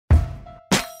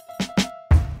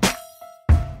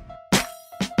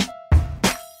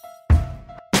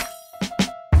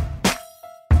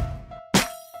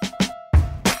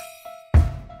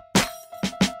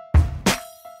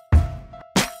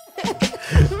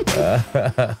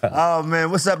Oh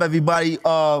man, what's up everybody?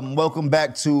 Welcome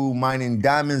back to Mining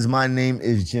Diamonds. My name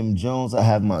is Jim Jones. I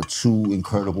have my two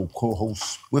incredible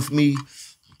co-hosts with me.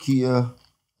 Kia,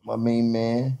 my main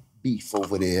man, Beef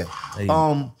over there. Hey.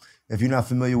 If you're not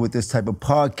familiar with this type of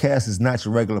podcast, it's not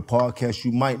your regular podcast.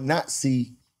 You might not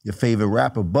see your favorite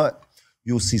rapper, but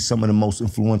you'll see some of the most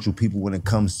influential people when it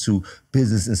comes to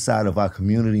business inside of our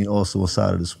community and also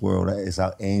inside of this world. That is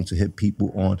our aim, to hit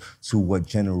people on to what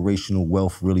generational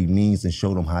wealth really means and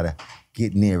show them how to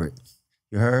get near it.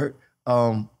 You heard?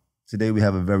 Today we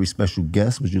have a very special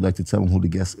guest. Would you like to tell them who the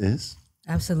guest is?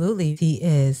 Absolutely. He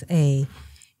is a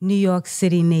New York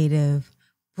City native,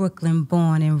 Brooklyn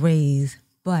born and raised,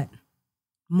 but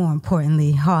more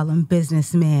importantly, Harlem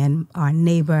businessman, our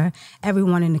neighbor.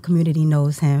 Everyone in the community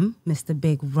knows him, Mr.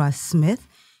 Big Russ Smith.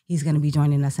 He's going to be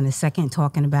joining us in a second,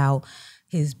 talking about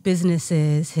his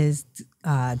businesses, his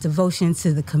devotion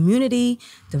to the community,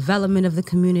 development of the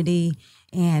community,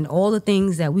 and all the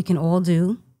things that we can all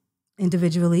do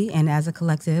individually and as a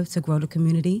collective to grow the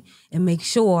community and make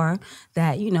sure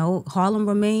that, you know, Harlem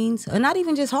remains, or not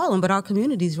even just Harlem, but our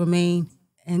communities remain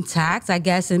intact, I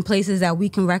guess, in places that we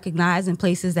can recognize, in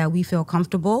places that we feel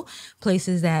comfortable,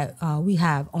 places that we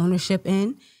have ownership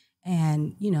in.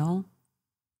 And, you know,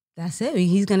 that's it.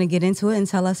 He's going to get into it and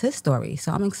tell us his story.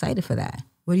 So I'm excited for that.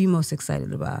 What are you most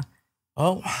excited about?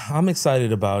 Oh, I'm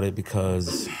excited about it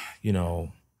because, you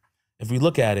know, if we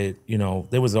look at it, you know,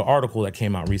 there was an article that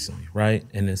came out recently, right?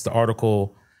 And it's the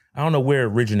article, I don't know where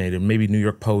it originated, maybe New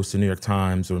York Post or New York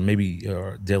Times or maybe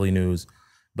Daily News.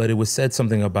 But it was said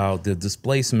something about the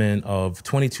displacement of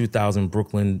 22,000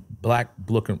 Black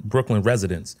Brooklyn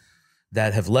residents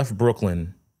that have left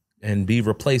Brooklyn and be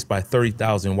replaced by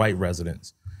 30,000 white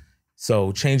residents.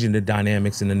 So changing the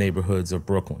dynamics in the neighborhoods of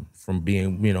Brooklyn from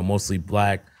being, you know, mostly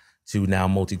Black to now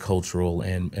multicultural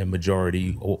and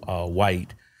majority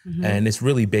white. Mm-hmm. And it's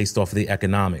really based off of the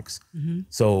economics. Mm-hmm.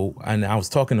 So, and I was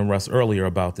talking to Russ earlier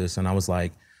about this, and I was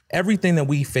like, everything that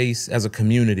we face as a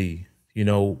community, you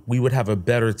know, we would have a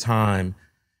better time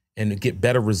and get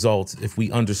better results if we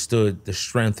understood the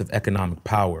strength of economic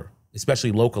power,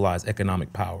 especially localized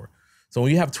economic power. So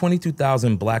when you have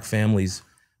 22,000 Black families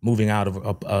moving out of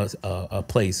a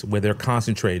place where they're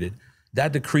concentrated,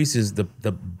 that decreases the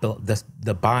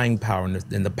buying power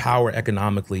and the power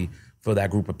economically for that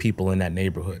group of people in that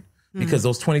neighborhood. Because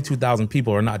those 22,000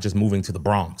 people are not just moving to the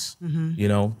Bronx, you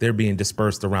know, they're being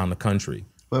dispersed around the country.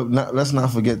 But let's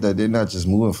not forget that they're not just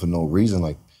moving for no reason.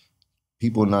 Like,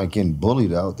 people are not getting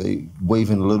bullied out. They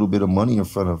waving a little bit of money in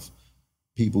front of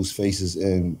people's faces,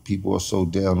 and people are so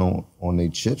down on their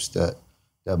chips that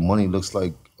money looks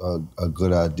like a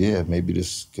good idea. Maybe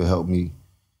this could help me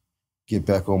get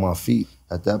back on my feet.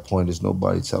 At that point, there's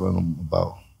nobody telling them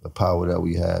about the power that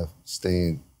we have,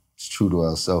 staying true to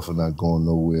ourselves and not going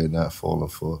nowhere, not falling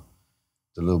for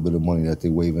the little bit of money that they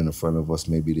waving in front of us.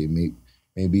 Maybe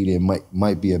there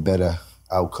might be a better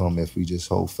outcome if we just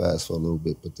hold fast for a little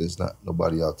bit, but there's not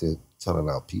nobody out there telling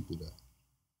our people that.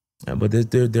 Yeah, but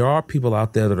there are people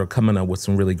out there that are coming up with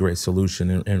some really great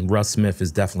solution, and Russ Smith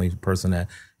is definitely a person that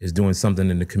is doing something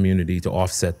in the community to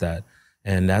offset that,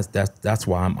 and that's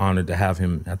why I'm honored to have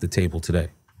him at the table today.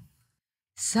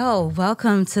 So,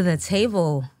 welcome to the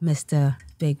table, Mr.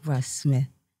 Big Russ Smith.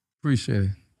 Appreciate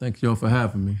it. Thank you all for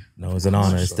having me. No, it's an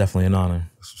honor. It's definitely an honor.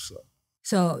 That's what's up.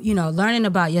 So, you know, learning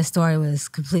about your story was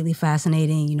completely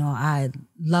fascinating. You know, I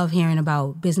love hearing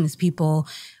about business people,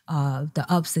 the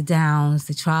ups, the downs,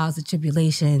 the trials, the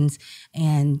tribulations.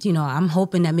 And, you know, I'm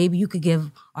hoping that maybe you could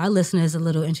give our listeners a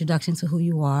little introduction to who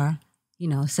you are, you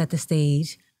know, set the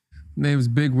stage. My name is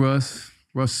Big Russ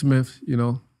Smith, you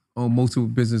know, own multiple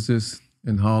businesses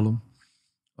in Harlem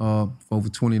for over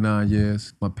 29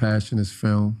 years. My passion is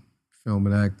film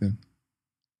and acting.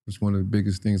 It's one of the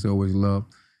biggest things I always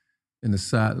loved. And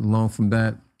along from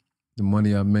that, the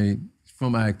money I made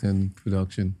from acting and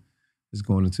production is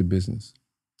going into business.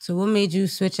 So what made you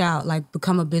switch out, like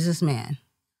become a businessman?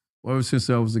 Well, ever since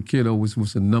I was a kid, I always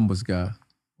was a numbers guy.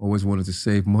 Always wanted to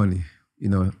save money. You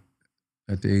know,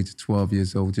 at the age of 12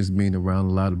 years old, just being around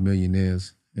a lot of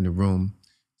millionaires in the room,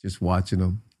 just watching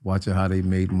them, watching how they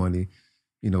made money,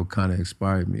 you know, kind of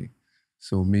inspired me.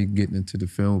 So me getting into the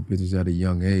film business at a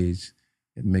young age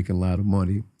and making a lot of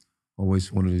money,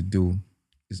 always wanted to do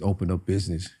is open up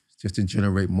business just to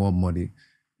generate more money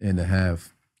and to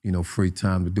have, you know, free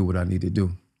time to do what I need to do.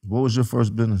 What was your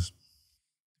first business?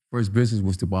 First business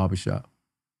was the barbershop.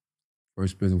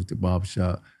 That's the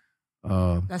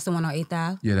one on 8th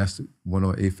Ave? Yeah, that's the one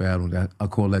on 8th Ave. I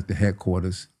call that the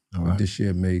headquarters. Right. This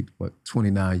year made,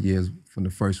 29 years from the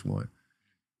first one.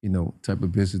 You know, type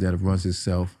of business that runs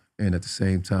itself and at the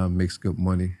same time makes good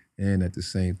money and at the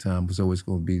same time was always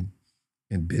going to be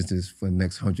in business for the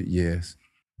next 100 years.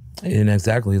 And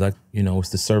exactly, like, it's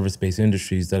the service-based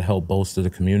industries that help bolster the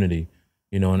community,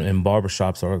 and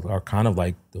barbershops are kind of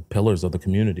like the pillars of the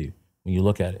community when you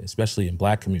look at it, especially in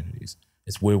Black communities.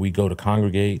 It's where we go to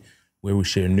congregate, where we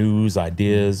share news,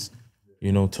 ideas,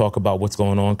 talk about what's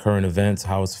going on, current events,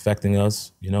 how it's affecting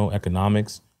us,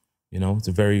 economics. It's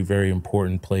a very, very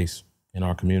important place in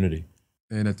our community.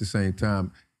 And at the same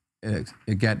time,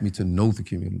 it got me to know the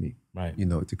community. Right.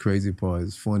 The crazy part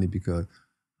is funny because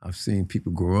I've seen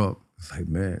people grow up. It's like,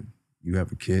 man, you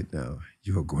have a kid now.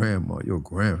 You're a grandma. You're a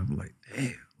grandma. I'm like,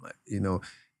 damn.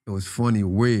 It was funny,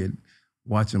 weird,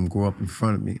 watching them grow up in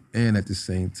front of me and at the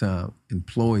same time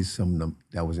employ some of them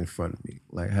that was in front of me.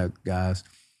 Like, had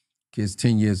kids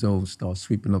 10 years old start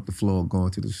sweeping up the floor, going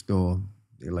to the store.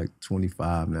 They're like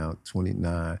 25 now,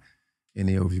 29. And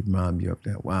they always remind me of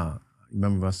that. Wow,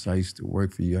 remember I used to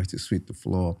work for you. I used to sweep the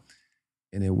floor.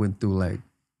 And it went through like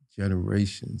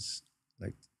generations,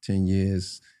 like 10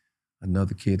 years,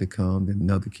 another kid to come, then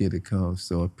another kid to come.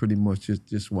 So I pretty much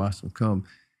just watch them come.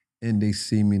 And they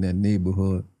see me in that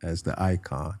neighborhood as the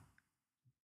icon.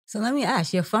 So let me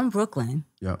ask, you're from Brooklyn.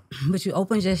 Yep. But you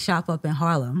opened your shop up in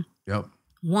Harlem. Yep.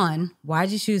 One, why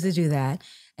did you choose to do that?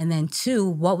 And then two,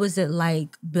 what was it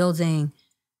like building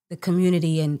the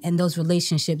community and those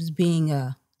relationships being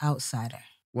a outsider?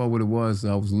 Well, what it was,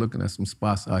 I was looking at some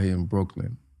spots out here in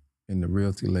Brooklyn in the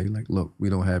realty lady, like, look, we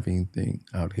don't have anything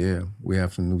out here. We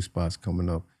have some new spots coming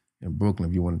up in Brooklyn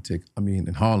if you want to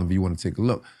in Harlem if you want to take a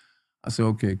look. I said,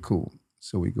 okay, cool.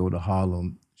 So we go to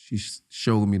Harlem. She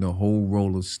showed me the whole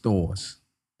roll of stores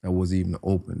that wasn't even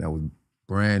open, that was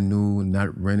brand new,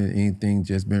 not renting anything,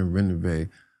 just been renovated.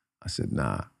 I said,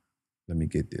 nah, let me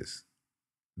get this.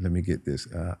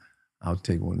 I'll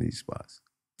take one of these spots.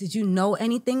 Did you know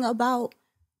anything about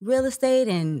real estate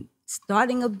and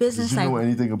starting a business? Did you know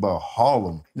anything about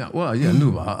Harlem? No, well, yeah, I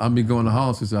knew. I've been going to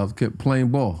Harlem since I was kept playing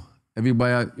ball.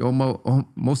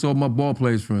 Most of my ball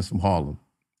players friends from Harlem.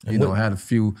 I had a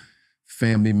few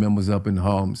family members up in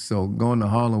Harlem. So going to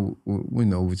Harlem,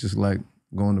 was just like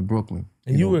going to Brooklyn.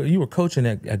 And you were coaching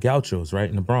at Gauchos, right,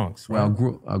 in the Bronx, right?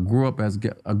 Well, I grew up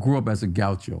as a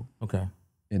Gaucho. Okay.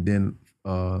 And then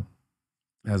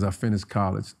as I finished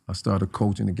college, I started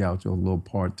coaching the Gaucho a little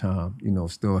part-time,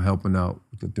 still helping out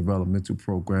with the developmental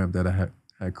program that I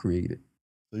had created.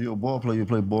 So you're a ball player, you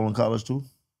play ball in college too?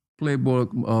 Played ball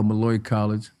at Malloy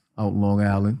College out in Long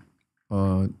Island,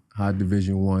 high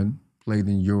Division I. Played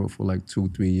in Europe for like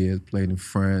 2-3 years, played in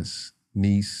France,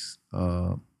 Nice,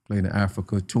 played in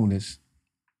Africa, Tunisia,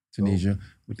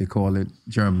 what they call it,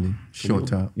 Germany, short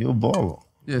time. You're a baller.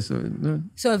 Yeah,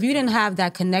 So if you didn't have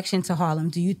that connection to Harlem,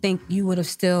 do you think you would have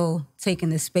still taken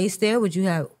the space there? Would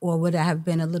it have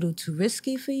been a little too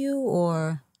risky for you,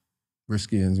 or?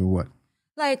 Risky in what?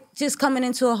 Like just coming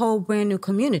into a whole brand new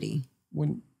community.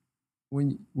 When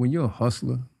you're a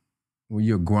hustler, when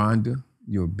you're a grinder,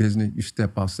 you're a business, you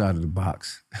step outside of the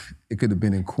box. It could have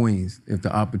been in Queens if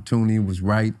the opportunity was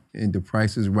right and the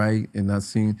price is right, and I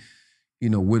seen,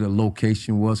 where the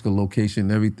location was, the location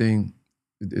and everything.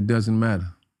 It doesn't matter.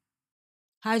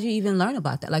 How'd you even learn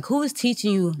about that? Like, who was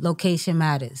teaching you location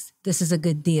matters? This is a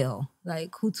good deal.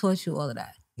 Like, who taught you all of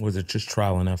that? Was it just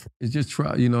trial and effort? It's just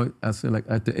trial. I said, like,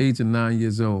 at the age of 9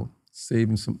 years old,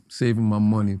 saving my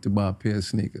money to buy a pair of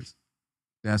sneakers.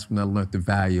 That's when I learned the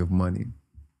value of money.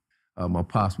 My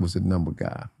pops was a number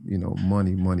guy.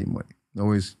 Money. I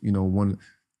always, wanted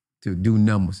to do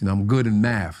numbers. I'm good in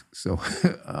math, so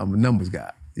I'm a numbers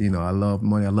guy. I love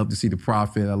money. I love to see the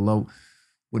profit. I love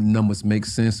what numbers make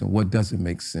sense and what doesn't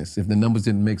make sense. If the numbers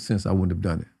didn't make sense, I wouldn't have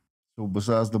done it. So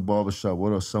besides the barbershop,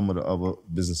 what are some of the other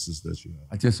businesses that you have?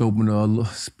 I just opened a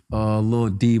little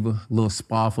diva, a little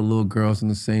spa for little girls in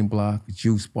the same block, a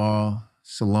juice bar,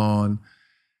 salon,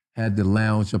 had the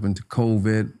lounge up into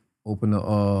COVID, opened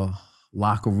a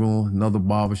locker room, another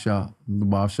barbershop on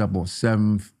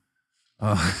 7th.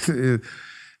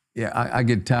 I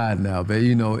get tired now, but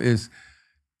it's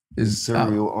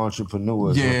serial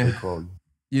entrepreneur is what they call you.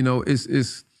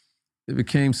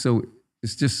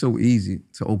 It's just so easy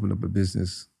to open up a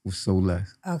business with so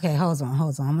less. Okay, hold on.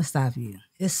 I'm gonna stop you.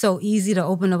 It's so easy to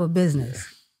open up a business.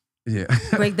 Yeah.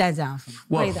 Break that down for me.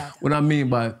 Well, what I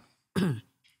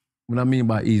mean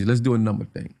by easy, let's do a number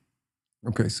thing.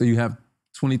 Okay, so you have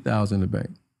 $20,000 in the bank,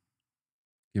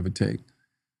 give or take.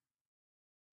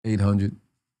 800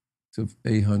 to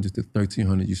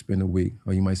 1,300 you spend a week,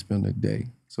 or you might spend a day.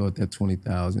 So at that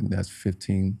 20,000, that's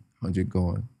 1,500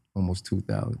 going, almost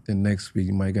 2,000. Then next week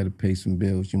you might got to pay some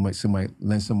bills. You might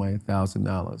lend somebody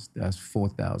 $1,000. That's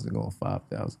 4,000 going,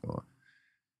 5,000 going.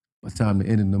 By the time the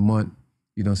end of the month,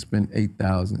 You don't spend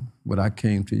 8,000. But I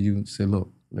came to you and said, look,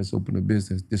 let's open a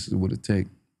business. This is what it take.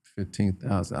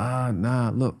 15,000.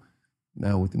 Nah, look.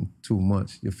 Now within 2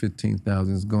 months, your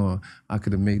 15,000 is gone. I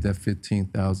could have made that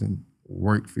 15,000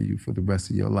 work for you for the rest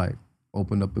of your life.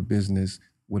 Open up a business,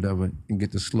 whatever, and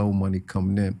get the slow money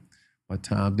coming in. By the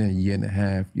time then, a year and a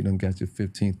half, you done got your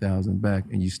 15,000 back,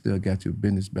 and you still got your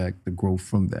business back to grow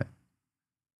from that.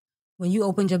 When you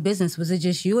opened your business, was it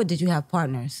just you or did you have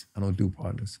partners? I don't do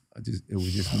partners. It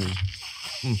was just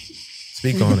me.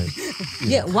 Speak on it.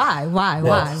 Yeah, why?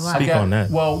 Speak on that.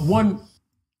 Well,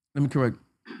 let me correct.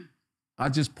 I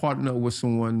just partnered with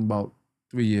someone about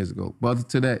 3 years ago. But other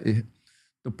to that,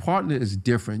 the partner is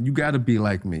different. You got to be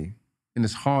like me. And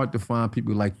it's hard to find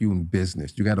people like you in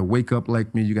business. You got to wake up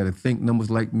like me. You got to think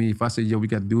numbers like me. If I say, yo, we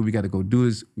got to do it, we got to go do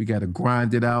this, we got to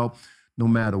grind it out no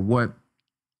matter what.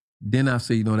 Then I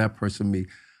say, that person me.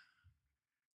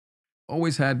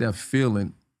 Always had that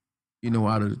feeling,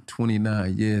 out of the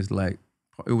 29 years, like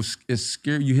it's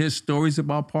scary. You hear stories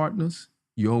about partners.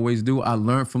 You always do. I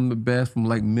learned from the best, from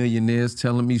like millionaires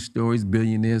telling me stories,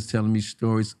 billionaires telling me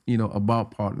stories,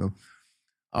 about partner.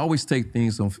 I always take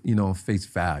things on face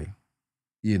value,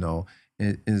 and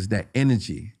it's that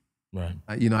energy. Right.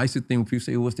 I used to think when people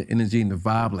say, what's the energy and the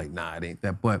vibe? Like, nah, it ain't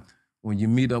that. But when you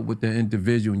meet up with that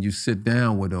individual and you sit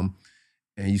down with them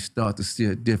and you start to see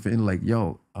it different, and like,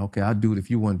 yo, okay, I'll do it if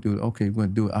you want to do it. Okay, we're going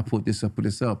to do it. I put this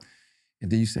up.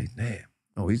 And then you say, damn.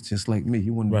 Oh, he's just like me. He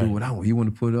want to do what I want. He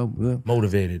want to put it up.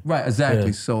 Motivated. Right, exactly.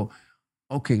 Yeah. So,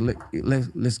 okay,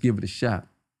 let's give it a shot.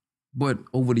 But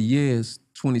over the years,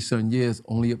 20-something years,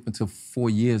 only up until 4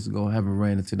 years ago, I haven't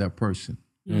ran into that person.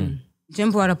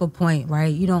 Jim brought up a point,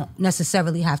 right? You don't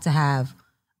necessarily have to have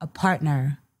a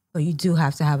partner, but you do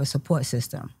have to have a support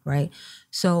system, right?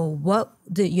 So what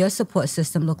did your support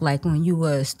system look like when you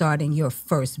were starting your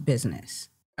first business?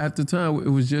 At the time,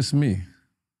 it was just me.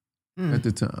 At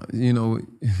the time,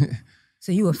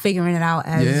 So you were figuring it out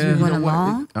as you went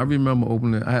along? I remember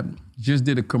opening, I just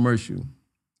did a commercial.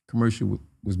 Commercial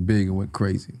was big and went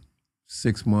crazy.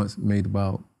 6 months, made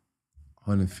about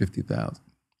 150,000.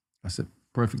 I said,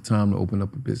 perfect time to open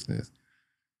up a business.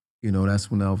 That's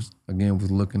when I was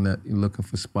looking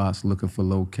for spots, looking for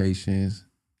locations,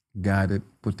 got it,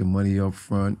 put the money up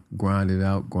front, grind it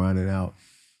out.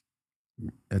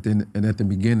 At the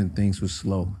beginning, things were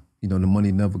slow. The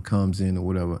money never comes in or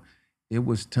whatever. It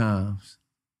was times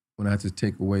when I had to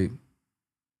take away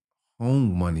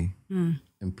home money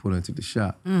and put into the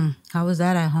shop. How was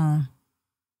that at home?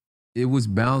 It was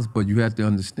balanced, but you have to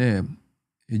understand,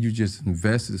 you just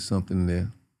invested something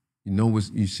there.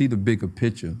 You see the bigger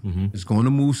picture. It's going to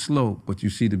move slow, but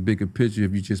you see the bigger picture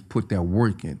if you just put that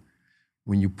work in.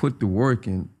 When you put the work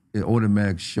in, it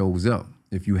automatically shows up.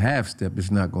 If you half step, it's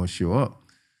not going to show up.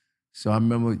 So I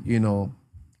remember,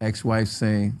 ex-wife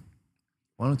saying,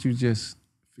 why don't you just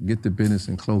forget the business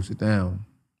and close it down?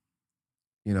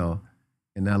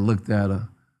 And I looked at her,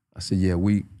 I said, yeah,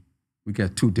 we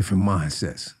got two different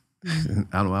mindsets.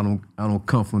 I don't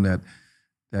come from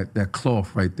that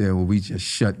cloth right there where we just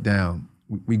shut down.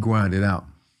 We grind it out,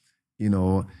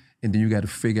 and then you got to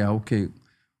figure out, okay,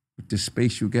 with the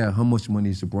space you got, how much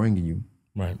money is it bringing you?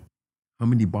 Right. How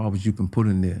many barbers you can put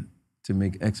in there to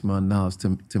make X amount of dollars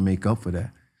to make up for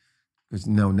that? Because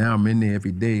now I'm in there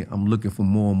every day. I'm looking for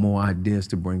more and more ideas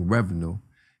to bring revenue.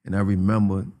 And I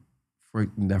remember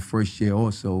in that first year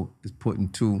also is putting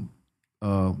two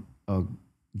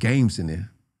games in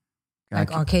there.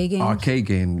 Like arcade games? Arcade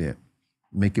game there,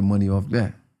 making money off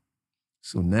that.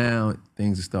 So now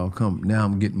things are starting to come. Now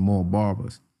I'm getting more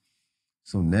barbers.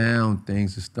 So now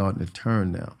things are starting to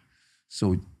turn now.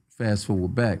 So fast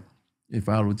forward back, if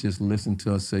I would just listen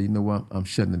to her say, you know what, I'm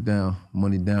shutting it down,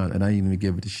 money down, and I didn't even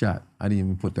give it a shot. I didn't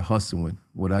even put the hustle in.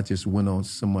 What I just went on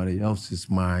somebody else's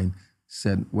mind,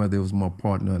 said whether it was my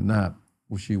partner or not,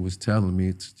 what she was telling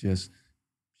me to just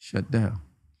shut down.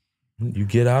 You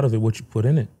get out of it what you put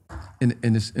in it. And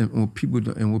what people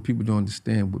don't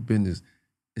understand with business,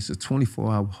 it's a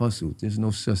 24-hour hustle. There's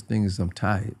no such thing as I'm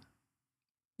tired.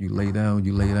 You lay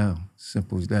down.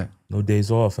 Simple as that. No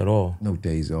days off at all. No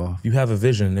days off. You have a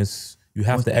vision. You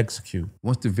have to execute.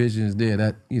 Once the vision is there,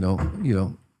 that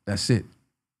that's it.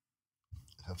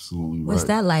 Absolutely right. What's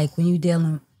that like when you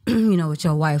dealing, with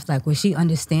your wife? Like, was she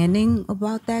understanding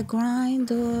about that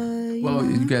grind, or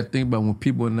you got to think about when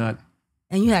people are not.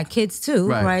 And you had kids too,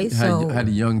 right? I had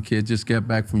a young kid, just got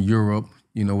back from Europe.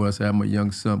 What else? I had my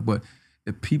young son. But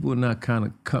if people are not kind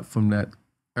of cut from that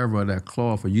era, that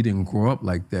cloth, or you didn't grow up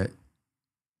like that,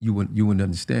 you wouldn't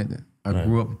understand it. I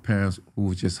grew up with parents who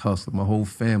was just hustling. My whole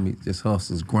family just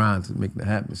hustles, grinds, and making it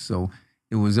happen. So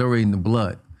it was already in the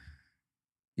blood.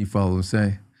 You follow what I'm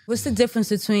saying? What's the difference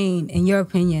between, in your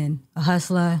opinion, a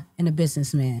hustler and a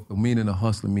businessman? But meaning a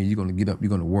hustler means you're gonna get up, you're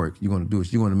gonna work, you're gonna do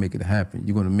it, you're gonna make it happen,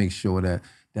 you're gonna make sure that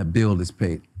that bill is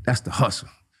paid. That's the hustle.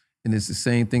 And it's the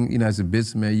same thing, you know, as a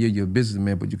businessman, you're a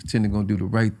businessman, but you continue to do the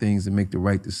right things and make the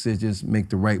right decisions, make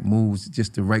the right moves,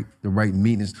 just the right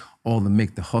meetings, all to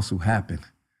make the hustle happen.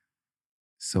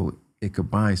 So it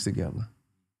combines together.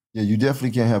 Yeah, you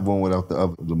definitely can't have one without the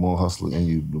other. The more hustler in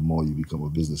you, the more you become a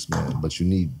businessman. But you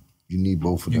need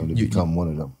both of them to become one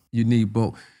of them. You need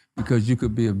both, because you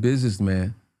could be a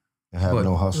businessman and have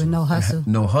no hustle. With no hustle.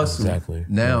 No hustle. Exactly.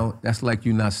 Now, that's like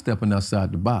you're not stepping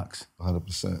outside the box.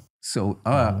 100%. So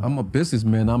I'm a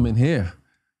businessman, I'm in here.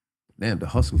 Damn, the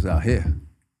hustle's out here.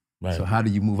 Right. So how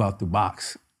do you move out the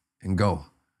box and go?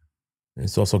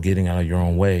 It's also getting out of your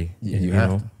own way. Yeah, you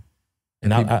have to.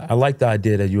 And I like the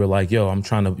idea that you were like, yo, I'm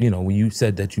trying to, you know, when you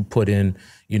said that you put in,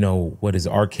 you know, what is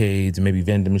arcades and maybe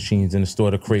vending machines in the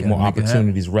store to create more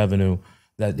opportunities, revenue,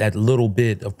 that little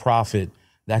bit of profit,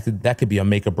 that could be a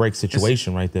make or break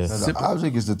situation right there. The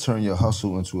object is to turn your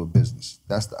hustle into a business.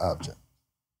 That's the object.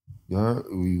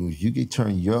 You can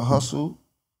turn your hustle,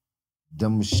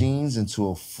 the machines, into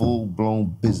a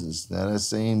full-blown business. Now, that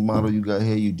same model you got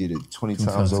here, you did it 20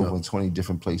 times over in 20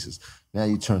 different places. Now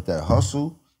you turned that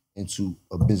hustle into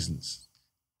a business.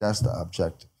 That's the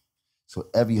objective. So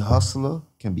every hustler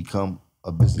can become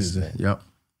a businessman. Yep.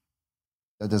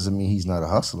 That doesn't mean he's not a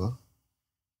hustler,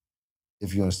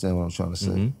 if you understand what I'm trying to say.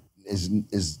 Mm-hmm.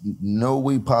 It's no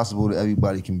way possible that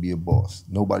everybody can be a boss.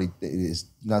 It's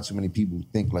not too many people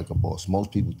think like a boss.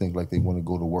 Most people think like they want to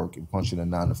go to work and punch in a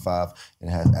 9 to 5 and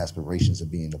have aspirations of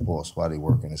being a boss while they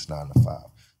work and it's 9 to 5.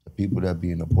 The people that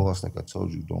being a boss, like I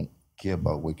told you, don't care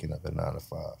about waking up at 9 to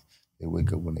 5. They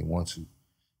wake up when they want to.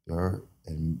 You heard?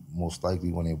 And most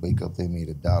likely when they wake up, they made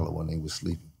 $1 when they were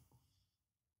sleeping.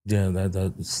 Yeah,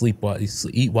 that sleep while you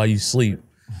eat while you sleep.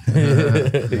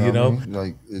 You know? I mean?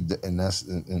 Like, and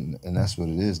that's what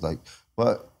it is. Like,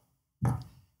 but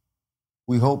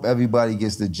we hope everybody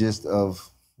gets the gist of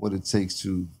what it takes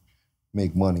to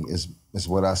make money. Is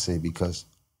what I say, because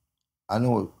I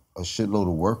know a shitload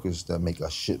of workers that make a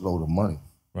shitload of money,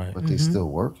 right? But they still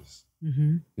workers.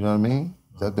 Mm-hmm. You know what I mean?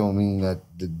 That don't mean that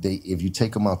if you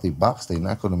take them out their box, they're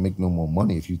not going to make no more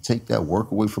money. If you take that work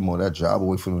away from them or that job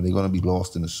away from them, they're going to be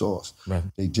lost in the sauce. Right.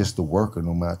 They just a worker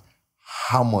no matter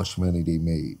how much money they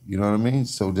made. You know what I mean?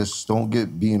 So just don't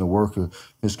get being a worker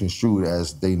misconstrued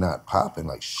as they not popping.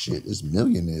 Like, shit, there's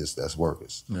millionaires that's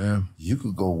workers. Yeah. You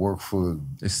could go work for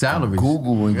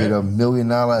Google and get $1 million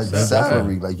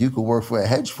salary. Like, you could work for a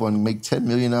hedge fund and make $10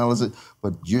 million,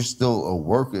 but you're still a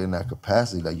worker in that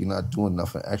capacity. Like, you're not doing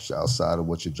nothing extra outside of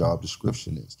what your job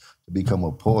description is. To become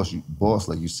a boss,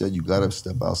 like you said, you got to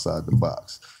step outside the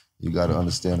box. You got to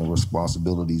understand the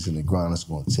responsibilities and the grind it's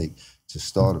going to take to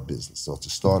start a business or to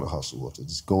start a hustle or to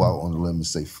just go out on the limb and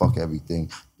say, fuck everything.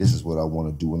 This is what I want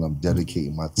to do, and I'm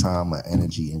dedicating my time, my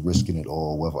energy, and risking it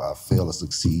all. Whether I fail or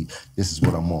succeed, this is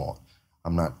what I'm on.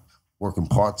 I'm not working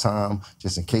part-time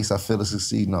just in case I fail to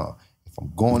succeed. No, if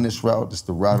I'm going this route, this is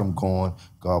the route I'm going.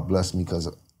 God bless me, because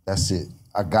that's it.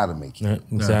 I got to make it. Yeah,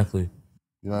 exactly.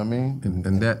 You know what I mean?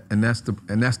 And that's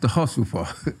the hustle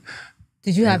part.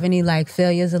 Did you have any like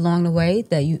failures along the way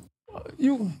that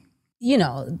you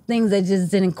know, things that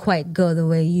just didn't quite go the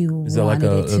way you wanted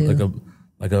it to?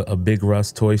 Like a Big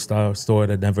Russ toy store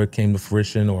that never came to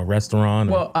fruition, or a restaurant?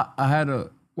 Well, I had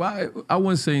I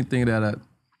wouldn't say anything that I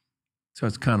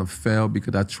touched kind of failed,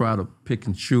 because I try to pick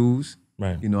and choose.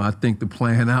 Right. You know, I think the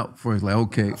plan out first, like,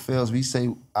 okay. Fails, we say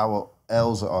our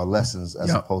L's are lessons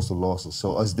as opposed to losses.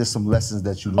 So is there some lessons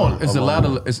that you learned? It's a lot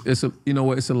of, it's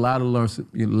a lot of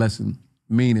lesson,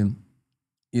 meaning,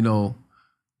 you know,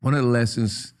 one of the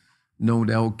lessons, know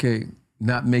that, okay,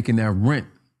 not making that rent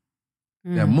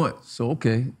that month. So,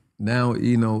 okay, now,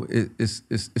 you know, it's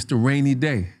the rainy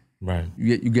day. Right.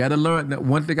 You got to learn that.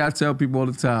 One thing I tell people all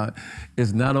the time,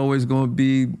 it's not always going to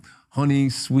be honey,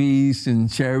 sweets,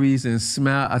 and cherries and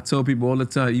smile. I tell people all the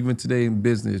time, even today in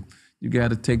business, you got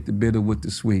to take the bitter with the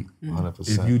sweet. 100%.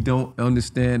 If you don't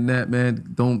understand that,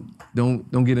 man, don't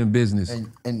get in business.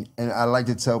 And I like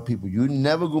to tell people, you're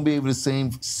never gonna be able to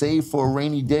save for a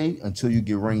rainy day until you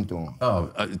get rained on.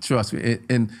 Oh, trust me.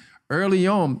 And early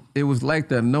on, it was like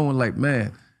that, knowing like,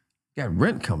 man, got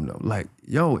rent coming up. Like,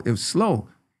 yo, it was slow.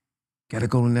 Got to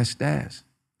go in that stash.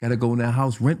 Got to go in that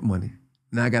house rent money.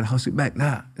 Now I got to hustle it back.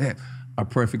 A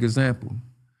perfect example.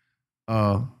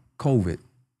 COVID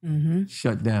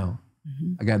shut down.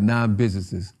 I got 9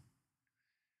 businesses.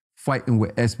 Fighting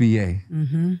with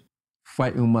SBA.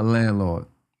 Fighting with my landlord.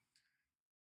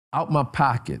 Out my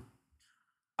pocket,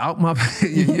 out my so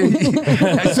you know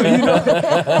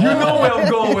where I'm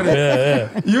going with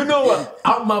it. You know what?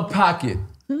 Out my pocket,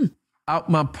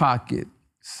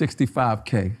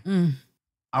 65K.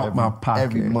 Out my pocket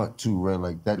every month too, right?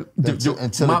 Like that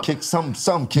until it kicks some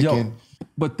kick in.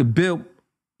 But the bill,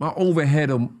 my overhead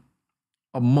a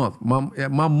month,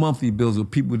 my monthly bills,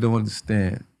 what people don't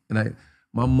understand, and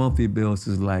my monthly bills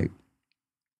is like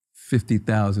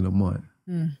 $50,000 a month.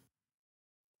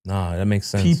 Nah, that makes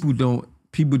sense.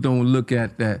 People don't look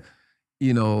at that,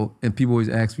 you know, and people always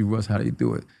ask me, Russ, how do you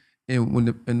do it? And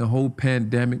when the whole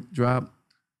pandemic dropped,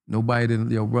 nobody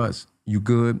didn't, yo, Russ, you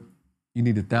good? You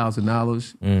need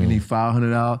 $1,000, you need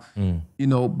 $500, you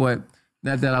know, but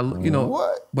not that I, you know,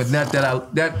 what? But not that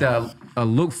I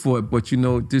look for it, but you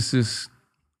know, this is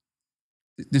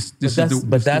that's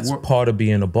part of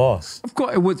being a boss. Of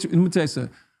course, let me tell you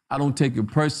something. I don't take it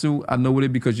personal. I know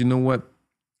it because you know what?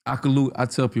 I could lose. I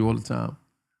tell people all the time,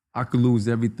 I could lose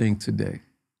everything today.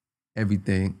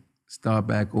 Everything. Start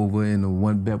back over in a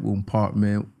 1-bedroom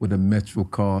apartment with a Metro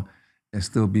car and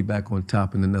still be back on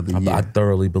top in another year. I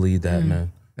thoroughly believe that,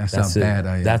 man. That's how bad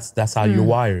I am. That's how you're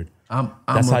wired.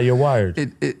 That's how you're wired.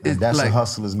 That's like, a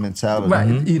hustler's mentality.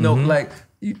 Right. You know, like,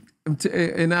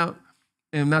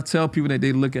 and I tell people that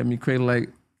they look at me crazy like,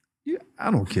 yeah,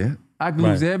 I don't care. I can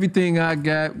lose everything I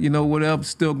got, you know, whatever,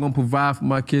 still gonna provide for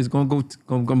my kids. I'm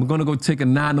gonna go take a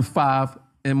 9 to 5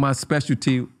 in my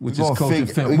specialty, which is coaching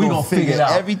film. We're gonna figure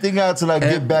everything out till I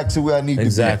get back to where I need to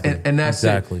be. And that's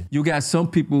it. You got some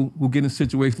people who get in a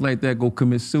situation like that, go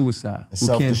commit suicide.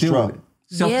 Who can't deal with it.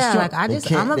 Yeah, like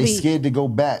they're scared to go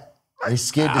back. They're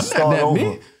scared to start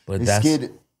over. But they're scared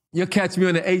to, you'll catch me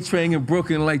on the A train in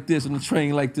Brooklyn like this, on the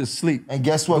train like this, sleep. And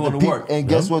guess what?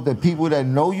 Guess what? The people that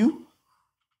know you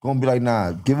gonna be like,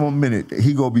 nah, give him a minute.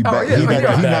 He gonna be back. He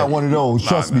not one of those.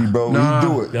 Trust me, bro. He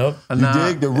do it. Yep. You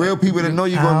dig? The real people that know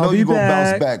you gonna know you gonna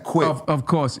bounce back quick. Of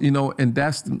course, you know, and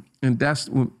that's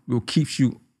what keeps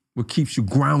you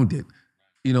grounded.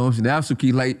 You know what I'm saying? That's what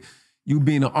keep, like you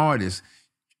being an artist.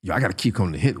 Yo, I gotta keep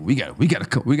coming to hit. We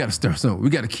gotta start something. We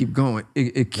gotta keep going.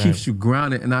 It keeps you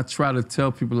grounded. And I try to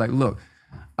tell people like, look,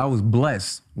 I was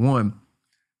blessed, one,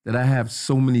 that I have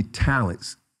so many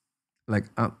talents. Like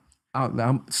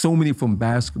I'm so many from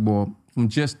basketball, from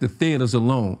just the theaters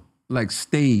alone, like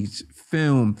stage,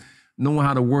 film, knowing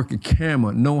how to work a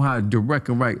camera, know how to direct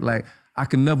and write. Like I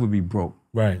can never be broke.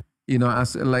 Right. You know, I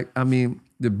said, like, I mean,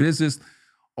 the business,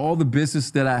 all the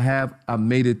business that I have, I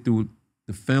made it through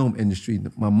the film industry,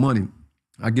 my money.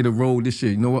 I get a role this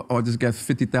year. You know what? Oh, I just got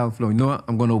 50,000 flow. You know what?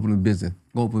 I'm going to open a business.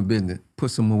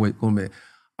 Put some more weight. Go back.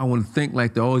 I want to think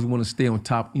like they always want to stay on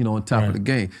top, you know, on top of the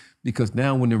game. Because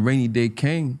now when the rainy day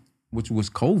came, which was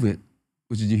COVID,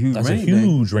 which is a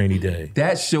huge rainy day.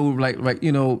 That showed like,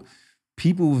 you know,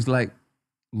 people was like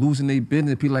losing their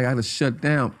business. People like, I had to shut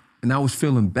down. And I was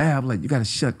feeling bad. I'm like, you got to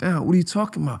shut down. What are you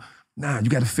talking about? Nah, you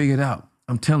got to figure it out.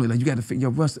 I'm telling you, like, you got to figure,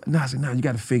 Russ, I said, nah, you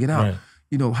got to figure it out. Right.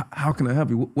 You know, how can I help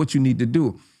you? What you need to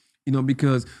do? You know,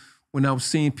 because when I was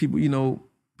seeing people, you know,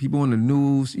 people on the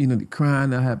news, you know, they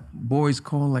crying, I had boys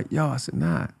calling like, yo, I said,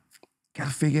 nah, got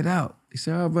to figure it out. They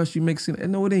said, oh, Russ, you make sense.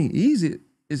 And no, it ain't easy.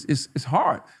 It's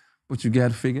hard, but you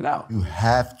got to figure it out. You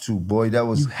have to, boy.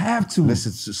 You have to.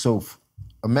 Listen, so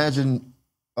imagine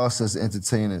us as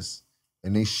entertainers,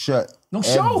 and they shut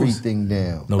everything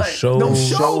down. No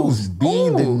shows.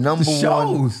 Being the number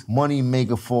one money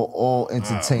maker for all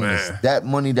entertainers. That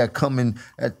money that coming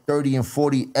at 30 and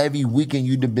 40 every weekend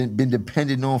you've been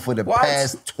dependent on for the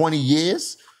past 20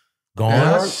 years.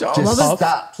 Gone. Just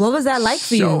stop. What was that like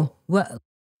for you? What?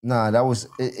 Nah, that was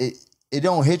it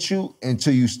don't hit you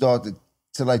until you start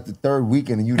to like the third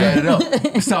weekend and you add it up.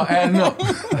 Start adding up.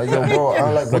 Like, yo, bro,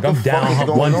 I'm down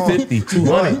 150,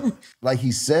 200. Like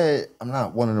he said, I'm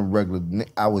not one of them regular.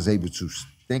 I was able to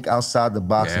think outside the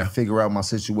box and figure out my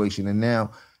situation. And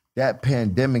now that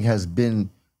pandemic has been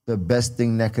the best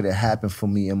thing that could have happened for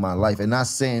me in my life. And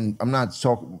I'm not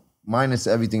talking, minus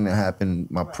everything that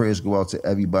happened, my prayers go out to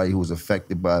everybody who was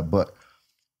affected by it. But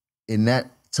in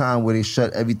that time where they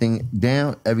shut everything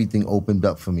down, everything opened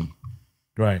up for me.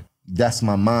 Right. That's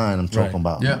my mind I'm talking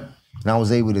about. Yeah. And I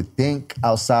was able to think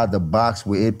outside the box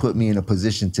where it put me in a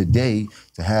position today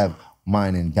to have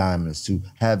mining diamonds, to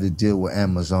have the deal with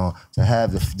Amazon, to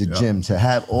have the gym, to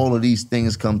have all of these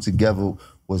things come together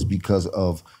was because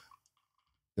of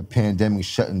the pandemic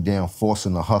shutting down,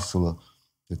 forcing the hustler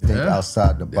to think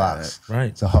outside the box,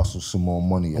 to hustle some more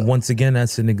money. And once again,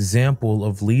 that's an example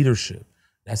of leadership.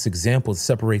 That's example to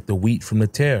separate the wheat from the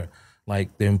tare,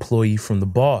 like the employee from the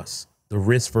boss, the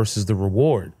risk versus the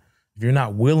reward. If you're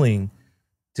not willing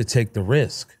to take the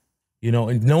risk, you know,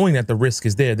 and knowing that the risk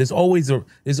is there, there's always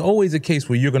a case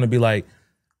where you're going to be like,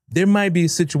 there might be a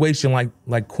situation like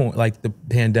the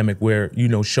pandemic where, you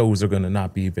know, shows are going to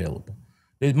not be available.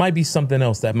 There might be something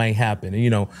else that might happen.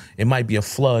 You know, it might be a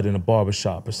flood in a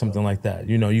barbershop or something like that.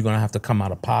 You know, you're going to have to come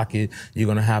out of pocket. You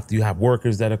have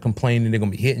workers that are complaining. They're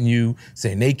going to be hitting you,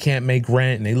 saying they can't make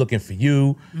rent and they looking for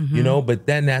you, you know, but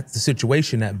then that's the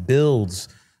situation that builds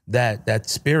that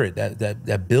spirit,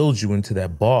 that builds you into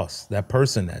that boss, that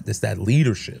person, that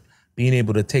leadership, being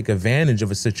able to take advantage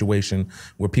of a situation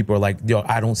where people are like, yo,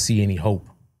 I don't see any hope.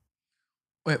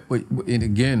 But and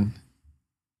again,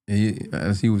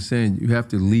 as he was saying, you have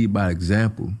to lead by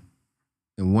example.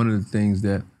 And one of the things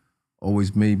that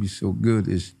always made me so good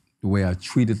is the way I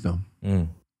treated them. And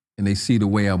they see the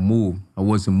way I move. I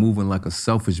wasn't moving like a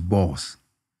selfish boss.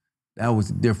 That was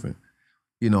different.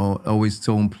 You know, I always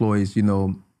told employees, you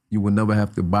know, you will never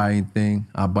have to buy anything.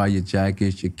 I'll buy your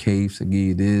jackets, your capes, I give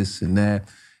you this and that.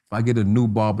 If I get a new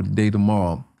barber today,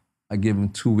 tomorrow, I give him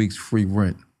 2 weeks free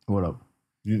rent, whatever.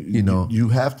 You know. You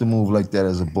have to move like that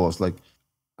as a boss. Like,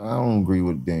 I don't agree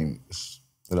with Dame,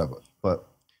 whatever, but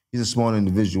he's a smart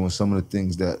individual, and some of the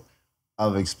things that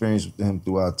I've experienced with him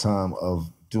throughout time of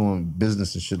doing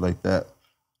business and shit like that.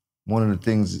 One of the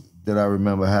things that I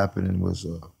remember happening was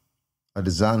a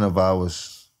designer of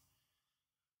ours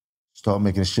started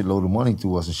making a shitload of money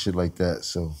to us and shit like that.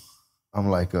 So I'm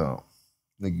like,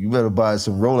 you better buy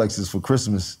some Rolexes for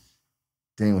Christmas.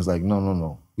 Dame was like,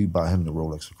 no. We buy him the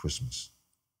Rolex for Christmas.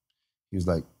 He was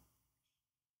like,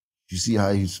 you see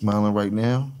how he's smiling right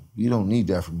now? You don't need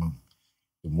that from him.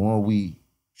 The more we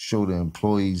show the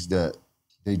employees that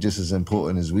they just as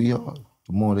important as we are,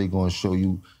 the more they're going to show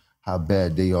you how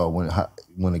bad they are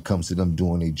when it comes to them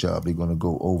doing their job. They're going to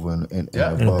go over and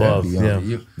above and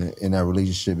beyond. Yeah. In that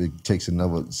relationship, it takes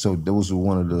another. So those were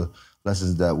one of the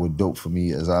lessons that were dope for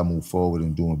me as I move forward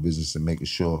in doing business and making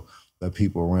sure that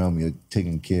people around me are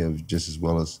taken care of just as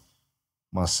well as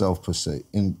myself, per se,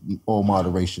 in all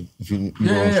moderation. If you know what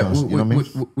I'm trying to say, you know what I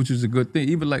mean? Which is a good thing.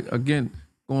 Even like, again,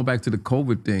 going back to the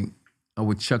COVID thing, I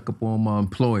would check up on my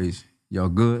employees. Y'all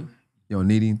good? Y'all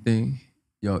need anything?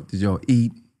 Did y'all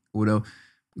eat? Whatever.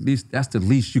 At least that's the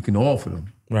least you can offer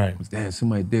them. Right. Damn,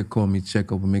 somebody did call me,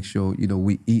 check up and make sure, you know,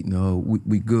 we eating or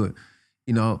we good.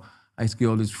 You know, I used to get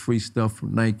all this free stuff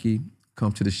from Nike,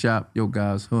 come to the shop, yo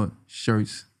guys,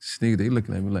 shirts, sneakers. They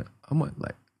looking at me like, I'm like,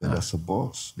 and that's a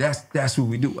boss. That's what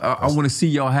we do. I want to see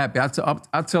y'all happy. I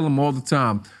tell them all the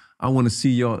time, I want to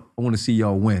see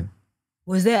y'all win.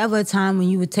 Was there ever a time when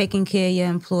you were taking care of your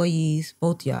employees,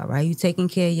 both y'all, right? You taking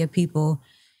care of your people,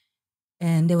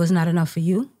 and there was not enough for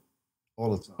you?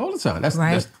 All the time. All the time. That's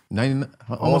right. That's 99,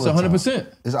 almost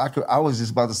 100%. I was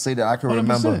just about to say that. I can 100%.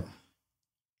 remember.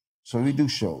 So we do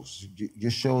shows. Your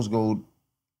shows go.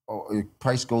 Your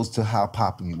price goes to how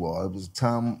popping you are. It was a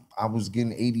time I was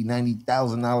getting $80,000,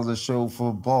 $90,000 a show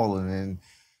for balling, and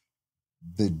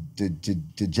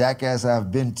the jackass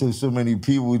I've been to, so many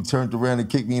people turned around and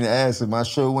kicked me in the ass, and my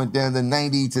show went down to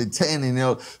 90 to 10,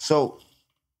 and so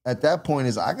at that point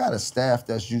is I got a staff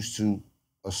that's used to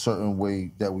a certain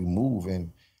way that we move,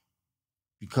 and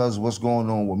because what's going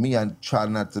on with me, I try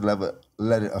not to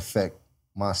let it affect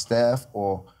my staff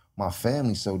or my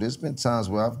family. So there's been times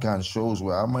where I've gotten shows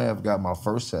where I might have got my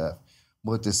first half,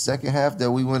 but the second half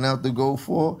that we went out to go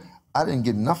for, I didn't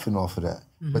get nothing off of that.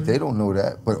 But they don't know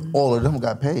that. But all of them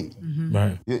got paid.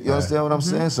 Right. You understand what I'm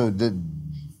saying? So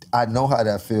I know how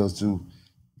that feels to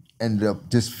end up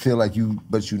just feel like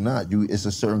but you're not. It's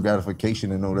a certain gratification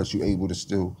to know that you're able to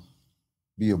still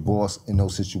be a boss in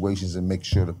those situations and make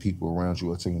sure the people around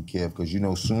you are taken care of. Because you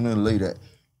know sooner or later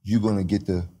you're gonna get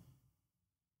the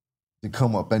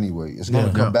come up anyway. It's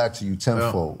gonna come back to you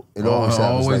tenfold. It always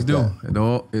happens like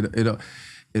that.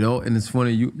 It all, and it's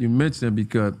funny you mentioned it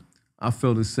because I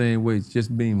feel the same way. It's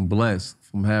just being blessed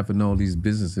from having all these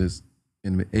businesses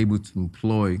and being able to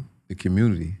employ the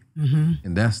community,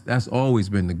 and that's always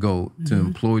been the goal, to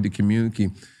employ the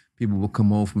community. People will come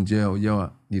home from jail. Yo, I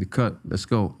need a cut. Let's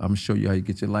go. I'm gonna show you how you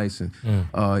get your license.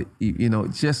 You know,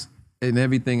 just in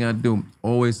everything I do,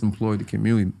 always employ the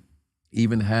community.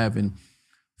 Even having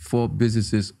 4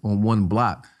 businesses on one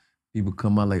block, people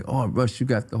come out like, "Oh, Russ, you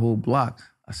got the whole block."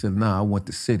 I said, "Nah, I want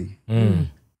the city."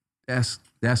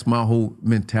 That's my whole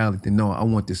mentality. No, I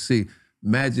want the city.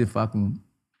 Imagine if I can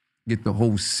get the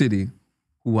whole city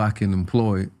who I can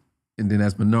employ, and then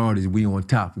as minorities, we on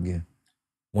top again.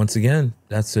 Once again,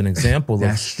 that's an example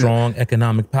of strong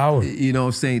economic power. You know what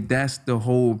I'm saying? That's the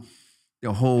whole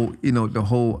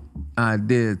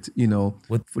idea,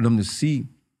 for them to see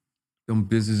them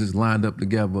businesses lined up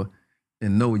together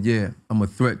and know, I'm a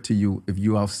threat to you if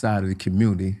you outside of the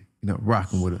community,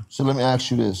 rocking with it. So let me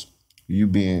ask you this. You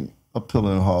being a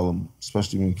pillar in Harlem,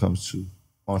 especially when it comes to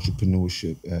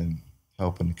entrepreneurship and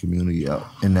helping the community out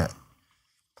in that.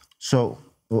 So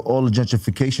with all the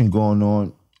gentrification going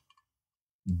on,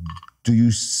 do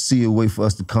you see a way for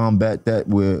us to combat that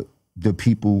where the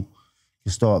people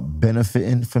can start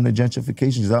benefiting from the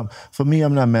gentrification? 'Cause for me,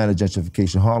 I'm not mad at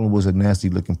gentrification. Harlem was a nasty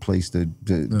looking place it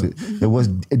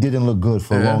didn't look good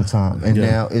for a long time. And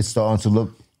now it's starting to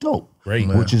look dope,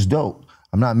 which is dope.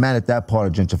 I'm not mad at that part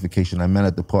of gentrification. I'm mad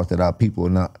at the part that our people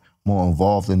are not more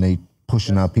involved and they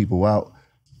pushing our people out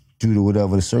due to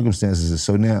whatever the circumstances is.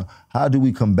 So now, how do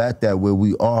we combat that where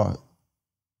we are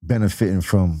benefiting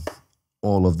from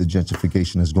all of the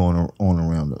gentrification that's going on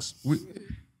around us?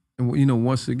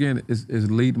 Once again, it's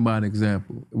leading by an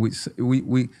example. If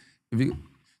you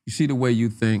see the way you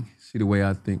think, see the way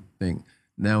I think.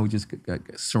 Now we just got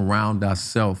surround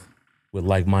ourselves with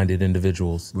like-minded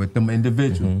individuals. With them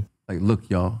individuals. Like, look,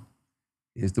 y'all,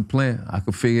 here's the plan. I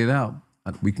can figure it out.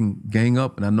 We can gang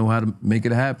up, and I know how to make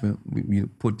it happen. We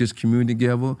put this community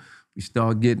together. We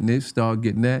start getting this, start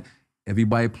getting that.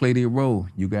 Everybody play their role.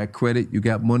 You got credit, you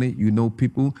got money, you know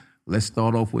people. Let's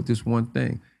start off with this one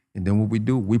thing. And then what we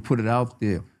do, we put it out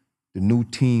there. The new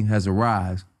team has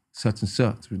arrived, such and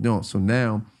such. We're doing. So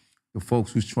now, the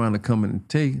folks who's trying to come in and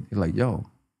take, they're like, yo,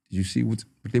 did you see what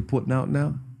they're putting out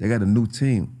now? They got a new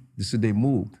team. This is their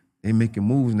move. They making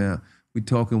moves now. We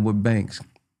talking with banks.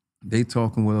 They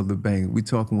talking with other banks. We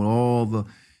talking with all the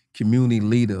community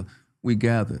leader we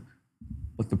gather.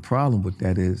 But the problem with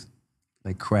that is,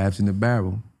 like crabs in the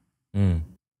barrel.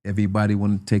 Everybody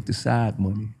want to take the side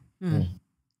money.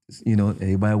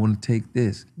 Everybody want to take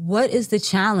this. What is the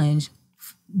challenge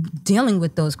dealing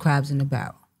with those crabs in the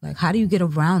barrel? Like, how do you get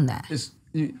around that? It's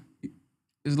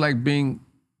like being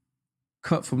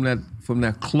cut from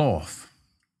that cloth.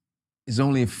 It's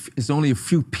only a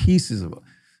few pieces of it.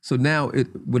 So now it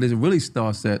really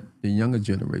starts at the younger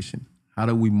generation. How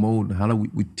do we mold them? How do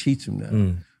we teach them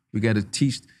that? We got to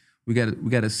teach. We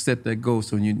got to set that goal.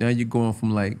 So now you're going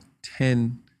from like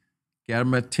 10. Got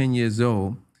them at 10 years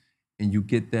old, and you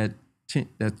get that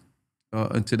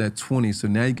into that 20. So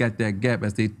now you got that gap.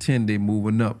 As they 10, they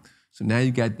moving up. So now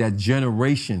you got that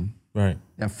generation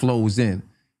that flows in.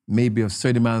 Maybe a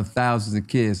certain amount of thousands of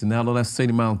kids. And now all that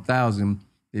certain amount of thousand,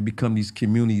 they become these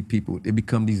community people. They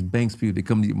become these banks people. They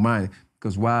become these mind.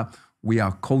 Because why? We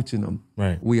are coaching them.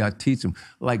 We are teaching them.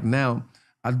 Like now,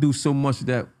 I do so much of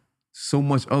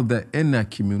that in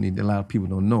that community that a lot of people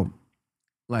don't know.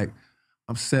 Like,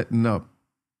 I'm setting up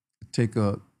to take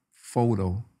a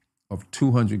photo of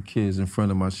 200 kids in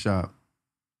front of my shop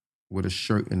with a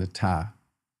shirt and a tie.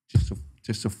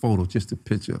 Just a photo, just a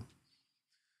picture.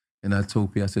 And I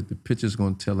told people, I said, the picture's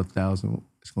gonna tell 1,000,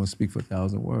 it's gonna speak for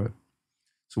 1,000 words.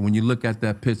 So when you look at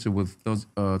that picture with those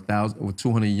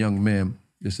 200 young men,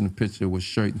 just in the picture with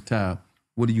shirt and tie,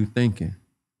 what are you thinking?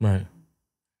 Right.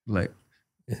 Like,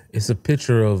 it's a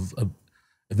picture of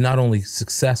not only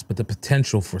success, but the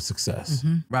potential for success.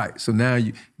 Right. So now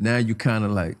you kind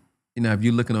of like, if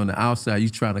you're looking on the outside, you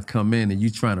trying to come in and you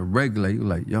trying to regulate, you're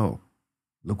like, yo,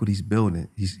 look what he's building.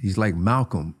 He's like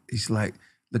Malcolm. He's like,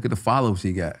 look at the followers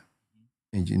he got.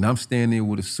 And I'm standing there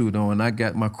with a suit on, and I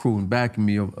got my crew in back of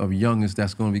me of youngins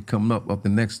that's going to be coming up of the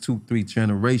next 2-3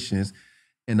 generations,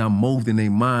 and I'm molding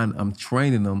their mind. I'm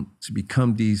training them to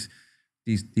become these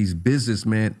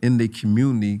businessmen in their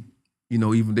community.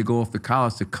 Even they go off to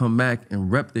college to come back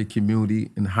and rep their community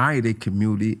and hire their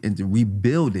community and to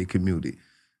rebuild their community.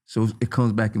 So it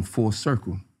comes back in full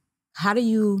circle. How do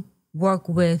you work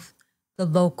with the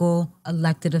local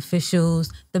elected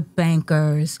officials, the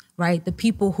bankers, right? The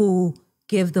people who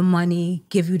give the money,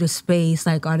 give you the space,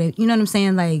 like, are they, you know what I'm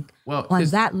saying? Like, on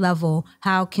that level,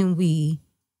 how can we?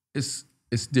 It's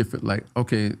different. Like,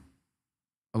 okay,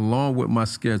 along with my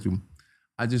schedule,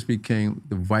 I just became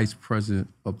the vice president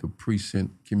of the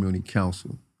precinct community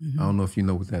council. I don't know if you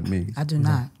know what that means. I do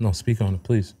not. No, speak on it,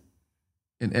 please.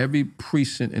 In every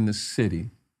precinct in the city,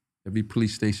 every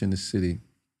police station in the city,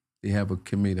 they have a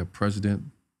committee, a president,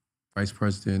 vice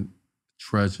president,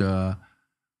 treasurer,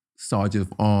 sergeant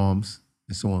of arms,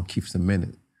 and so on, keeps a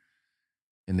minute.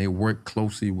 And they work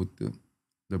closely with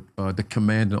the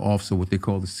commanding officer, what they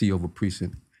call the CO of a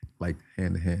precinct, like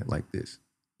hand to hand, like this.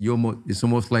 It's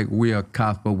almost like we're a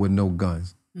cop but with no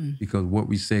guns, because what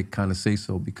we say kind of say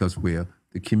so because we're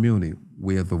the community,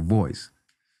 we're the voice.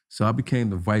 So I became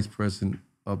the vice president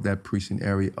of that precinct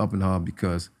area up in Harlem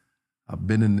because I've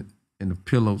been in the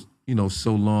pillows,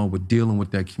 so long with dealing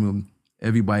with that community.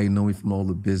 Everybody know me from all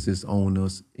the business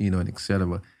owners, and et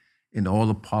cetera. And all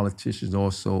the politicians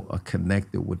also are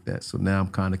connected with that. So now I'm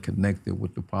kind of connected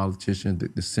with the politicians, the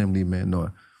assemblyman.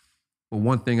 But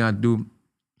one thing I do,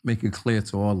 make it clear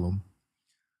to all of them,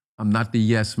 I'm not the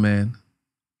yes man.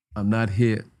 I'm not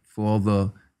here for all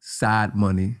the side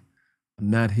money. I'm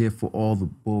not here for all the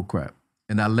bull crap.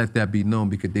 And I let that be known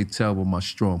because they tell with my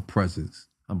strong presence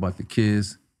about the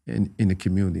kids in the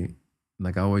community.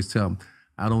 Like I always tell them,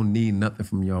 I don't need nothing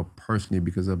from y'all personally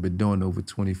because I've been doing over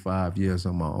 25 years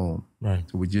on my own. Right.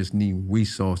 So we just need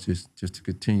resources just to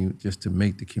continue, just to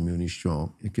make the community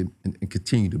strong and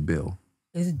continue to build.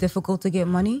 Is it difficult to get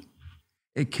money?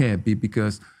 It can't be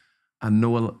because I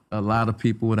know a lot of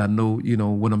people and I know,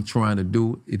 what I'm trying to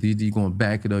do. If you're going to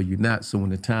back it or you're not. So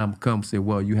when the time comes, say,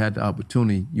 well, you had the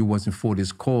opportunity, you wasn't for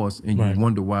this cause, and you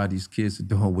wonder why these kids are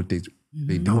doing what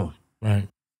they doing. Right.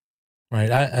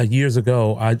 Right. Years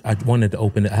ago, I wanted to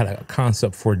open it. I had a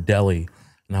concept for a deli,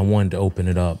 and I wanted to open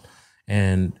it up.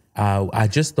 And I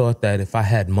just thought that if I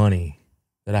had money,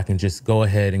 that I can just go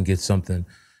ahead and get something,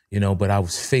 But I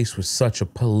was faced with such a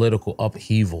political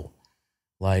upheaval,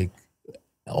 like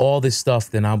all this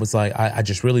stuff. Then I was like, I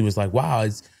just really was like, wow,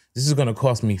 this is going to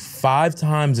cost me 5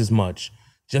 times as much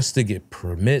just to get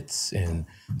permits and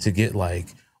to get like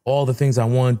all the things I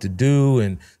wanted to do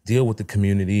and deal with the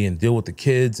community and deal with the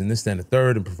kids and this, that, and the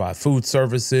third, and provide food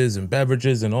services and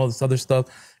beverages and all this other stuff.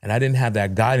 And I didn't have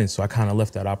that guidance. So I kind of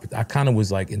left that I kind of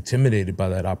was like intimidated by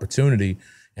that opportunity.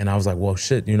 And I was like, well,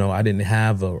 shit, I didn't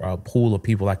have a pool of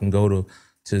people I can go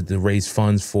to raise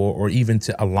funds for, or even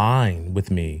to align with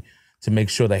me to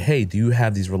make sure that, hey, do you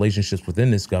have these relationships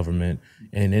within this government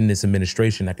and in this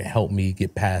administration that can help me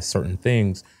get past certain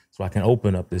things so I can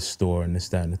open up this store and this,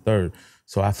 that, and the third.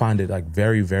 So I find it like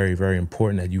very, very, very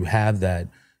important that you have that,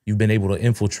 you've been able to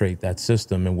infiltrate that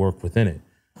system and work within it,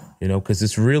 because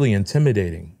it's really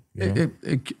intimidating.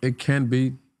 It can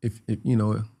be if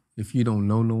you don't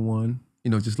know no one,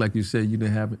 just like you said, you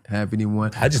didn't have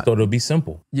anyone. I just thought it would be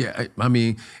simple. Yeah, I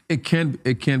mean, it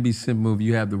can be simple if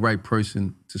you have the right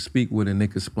person to speak with and they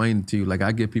can explain it to you. Like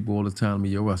I get people all the time,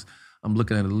 yo, Russ, I'm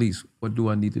looking at a lease. What do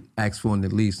I need to ask for in the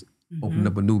lease? Open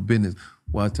up a new business.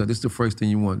 Well, I tell you, this is the first thing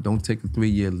you want. Don't take a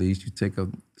 3-year lease. You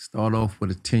start off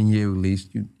with a 10-year lease.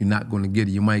 You're not going to get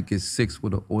it. You might get 6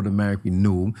 with an automatic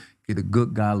renewal. Get a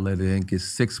good guy letter and get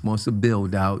 6 months of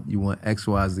build out. You want X,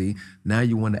 Y, Z. Now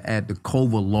you want to add the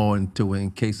COVID law into it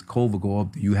in case COVID go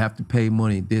up. You have to pay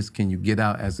money. This, can you get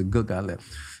out as a good guy letter?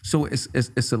 So it's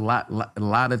a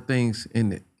lot of things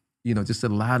in it. Just a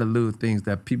lot of little things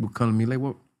that people come to me like,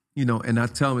 well, and I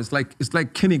tell them it's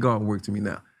like kindergarten work to me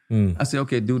now. I say,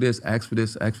 okay, do this, ask for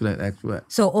this, ask for that, ask for that.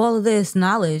 So all of this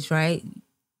knowledge, right?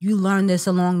 You learned this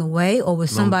along the way, or was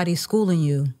somebody schooling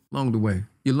you? Along the way.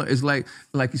 It's like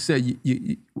you said,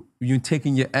 you're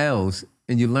taking your L's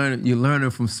and you're learning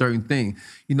from certain things.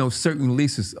 Certain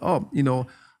leases. I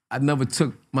never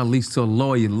took my lease to a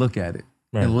lawyer to look at it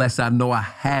unless I know I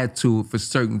had to for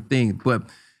certain things. But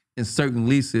in certain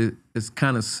leases, it's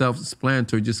kind of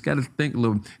self-explanatory. Just got to think a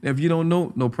little. And if you don't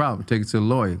know, no problem. Take it to a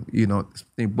lawyer.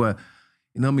 But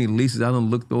leases. I done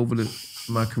looked over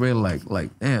my career like,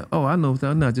 damn. Oh, I know.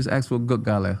 No, just ask for a good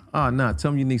guy. Like, oh, nah.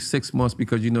 Tell me you need 6 months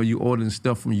because you ordering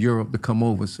stuff from Europe to come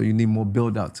over, so you need more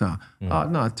build-out time. Oh,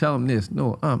 no. Tell them this.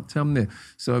 No, tell them this.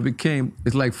 So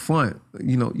it's like fun.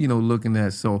 Looking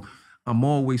at. So I'm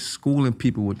always schooling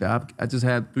people with that. I just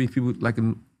had 3 people like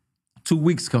in 2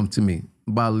 weeks come to me.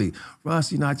 Bali,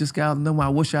 Russ, I just got a number. I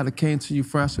wish I'd have came to you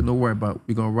first. So don't worry about it.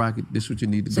 We're going to rock it. This is what you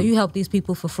need to do. So you help these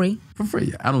people for free? For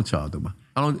free, yeah. I don't charge them.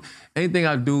 Anything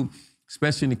I do,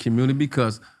 especially in the community,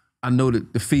 because I know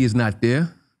that the fee is not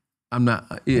there. I'm not,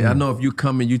 I know if you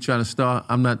come and you trying to start,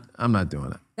 I'm not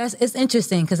doing that. It's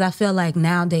interesting because I feel like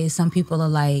nowadays some people are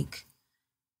like,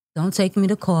 don't take me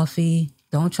to coffee.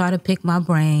 Don't try to pick my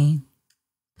brain.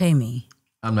 Pay me.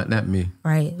 I'm not me.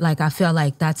 Right? Like, I feel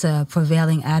like that's a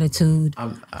prevailing attitude.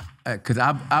 Because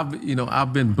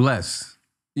I've been blessed.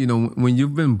 When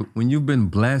you've been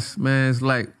blessed, man, it's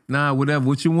like, nah, whatever.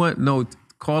 What you want? No,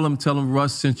 call him, tell him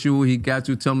Russ sent you. He got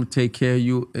you. Tell him to take care of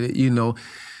you. It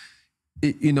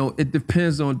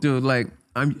depends on, dude. Like,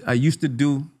 I used to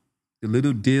do the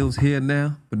little deals here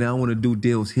now, but now I want to do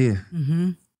deals here.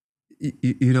 Mm-hmm.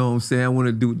 You know what I'm saying? I want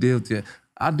to do deals here.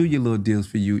 I'll do your little deals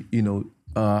for you,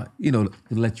 to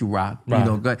let you rock. Right.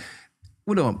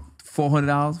 What $400,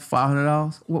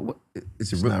 $500? What?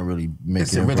 It's not really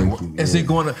making it break you. Is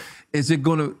it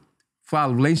gonna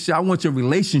follow a relationship? I want your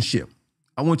relationship.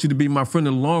 I want you to be my friend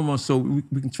in the long run so we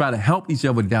can try to help each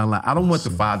other down. Like, I don't want the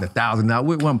 $1,000.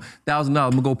 $1,000, I'm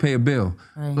gonna go pay a bill.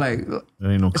 Right. Like,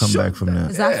 there ain't no comeback from that.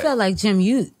 Because I feel like, Jim,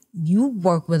 you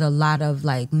work with a lot of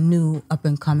like new up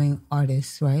and coming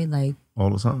artists, right? Like, all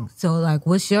the time. So like,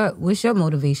 what's your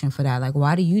motivation for that? Like,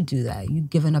 why do you do that? You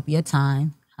giving up your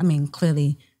time? I mean,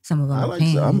 clearly some of them are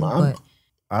paying, but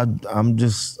I'm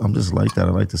just like that.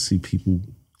 I like to see people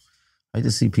I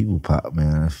just see people pop,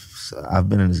 man. I've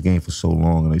been in this game for so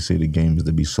long, and they say the game is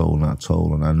to be sold, not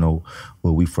told. And I know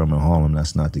where we from in Harlem,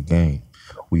 that's not the game.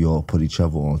 We all put each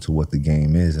other on to what the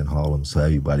game is in Harlem so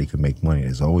everybody can make money.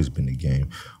 It's always been the game.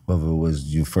 Whether it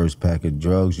was your first pack of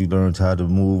drugs, you learned how to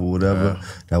move or whatever,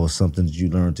 that was something that you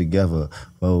learned together.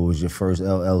 Whether it was your first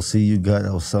LLC you got,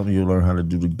 that was something you learned how to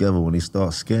do together. When they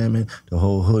start scamming, the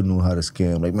whole hood knew how to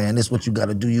scam. Like, man, this is what you got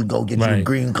to do. You go get your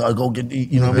green card, go get,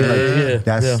 you know what I mean? Like,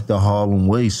 that's the Harlem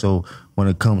way. So when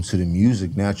it comes to the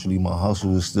music, naturally, my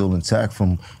hustle is still intact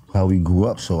from how we grew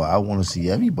up. So I want to see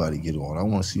everybody get on. I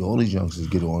want to see all these youngsters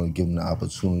get on and give them the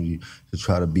opportunity to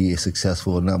try to be as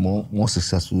successful, or not more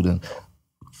successful than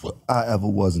I ever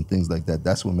was, and things like that.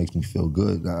 That's what makes me feel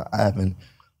good. I haven't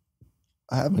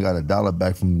got a dollar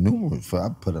back from numerous. I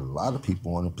put a lot of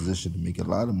people in a position to make a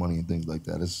lot of money and things like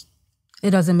that.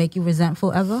 It doesn't make you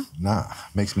resentful ever? Nah,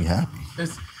 makes me happy.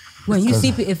 When you see,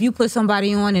 if you put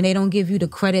somebody on and they don't give you the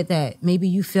credit that maybe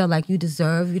you feel like you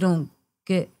deserve, you don't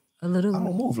get a little. I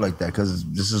don't move like that because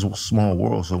this is a small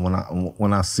world. So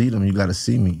when I see them, you got to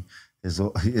see me. It's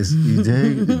you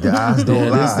dig? The eyes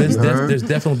don't lie. There's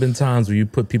definitely been times where you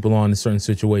put people on in certain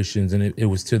situations and it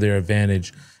was to their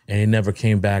advantage, and they never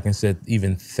came back and said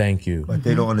even thank you. But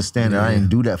they don't understand that I didn't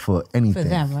do that for anything. For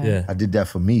them, right? I did that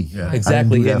for me. Exactly. I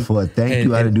didn't do that for a thank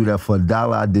you. I didn't do that for a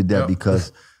dollar. I did that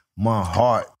because my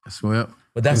heart.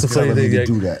 But that's the funny thing. Like,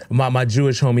 do that. My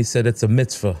Jewish homie said it's a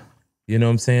mitzvah. You know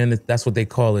what I'm saying? That's what they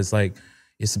call it. It's like,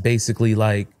 it's basically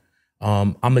like,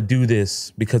 I'm gonna do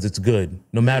this because it's good.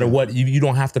 No matter what, you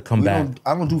don't have to come back.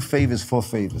 I don't do favors for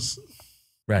favors.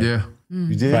 Right. Yeah.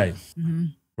 You did? Right.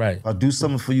 Right. If I do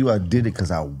something for you, I did it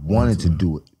because I wanted to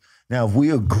do it. Now, if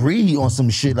we agree on some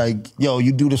shit like, yo,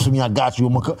 you do this for me, I got you.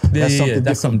 That's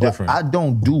something different. But I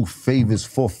don't do favors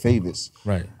for favors.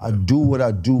 Right. I do what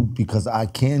I do because I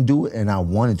can do it and I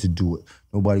wanted to do it.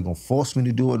 Nobody gonna force me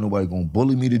to do it. Nobody gonna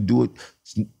bully me to do it.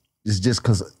 It's just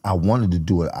because I wanted to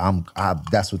do it.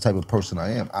 That's what type of person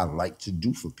I am. I like to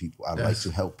do for people. I like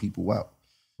to help people out.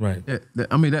 Right. Yeah,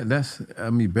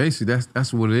 basically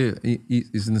that's what it is.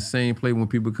 It's in the same play when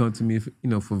people come to me, for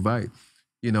advice.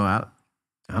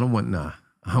 I don't want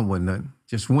I don't want nothing.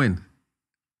 Just win.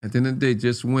 At the end of the day,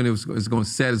 just win. It's going to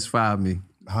satisfy me.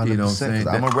 100%. You know what I'm saying?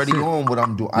 I'm already on what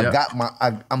I'm doing. Yep.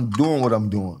 I'm doing what I'm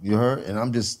doing. You heard? And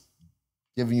I'm just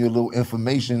giving you a little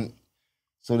information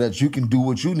so that you can do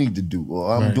what you need to do.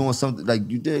 Or I'm doing something like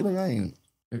you did. Like I ain't.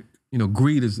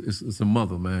 Greed is a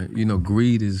mother, man.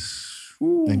 Greed is.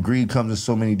 Woo. And greed comes in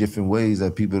so many different ways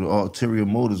that people, ulterior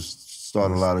motives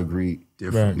start a lot of greed.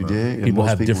 Different. You did? And People most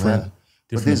have people different.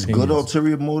 But there's opinions. good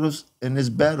ulterior motives and there's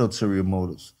bad ulterior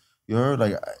motives. You heard?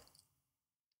 Like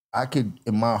I could,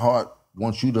 in my heart,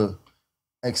 want you to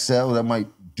excel. That might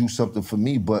do something for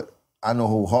me, but I know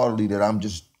wholeheartedly that I'm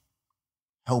just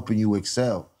helping you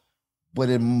excel. But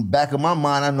in the back of my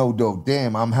mind, I know, though,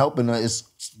 damn, I'm helping her.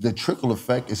 The trickle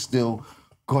effect is still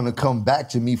going to come back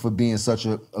to me for being such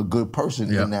a good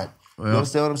person in that. You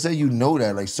understand what I'm saying? You know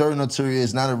that. Like, certain ulterior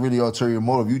is not a really ulterior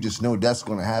motive. You just know that's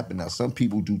going to happen. Now, some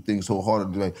people do things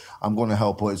wholeheartedly. Like, I'm going to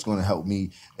help her. It's going to help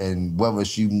me. And whether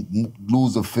she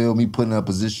lose or fail, me putting in a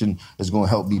position is going to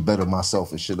help me better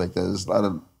myself and shit like that. There's a lot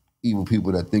of evil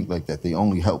people that think like that. They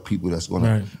only help people that's going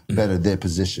to better their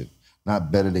position.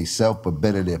 Not better themselves, but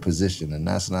better their position. And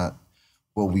that's not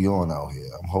what we on out here.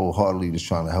 I'm wholeheartedly just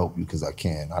trying to help you because I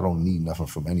can. I don't need nothing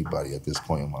from anybody at this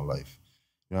point in my life.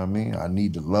 You know what I mean? I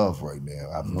need the love right now.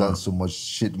 I've done so much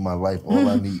shit in my life. All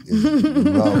I need is love. You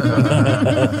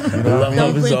know what I mean?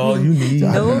 Love is all you need.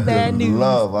 No bad news.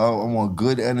 Love. I want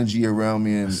good energy around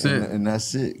me, and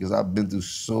that's it. Because I've been through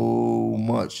so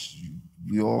much.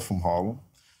 We all from Harlem.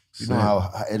 You know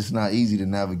how it's not easy to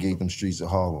navigate them streets of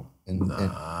Harlem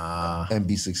and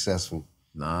be successful.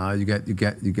 Nah, you got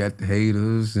the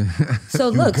haters. So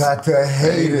look, You got the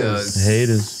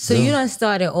haters. so you done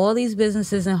started all these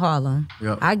businesses in Harlem.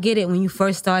 Yep. I get it. When you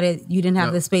first started, you didn't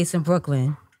have the space in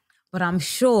Brooklyn. But I'm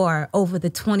sure over the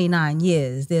 29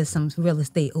 years, there's some real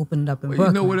estate opened up in Brooklyn.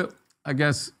 You know what? I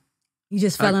guess you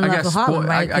just fell in love with Harlem,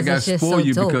 right? I got it's just spoiled so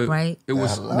you dope, because right? it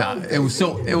was Harlem love. But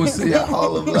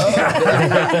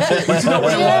you know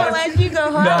what it was? Let you go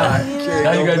Harlem.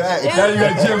 Now you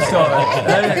got Jim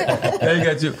started. Now you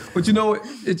got Jim. But you know what?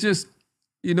 It just,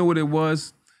 you know what it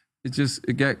was?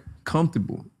 It got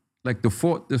comfortable. Like the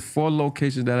four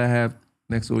locations that I have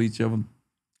next to each other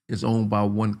is owned by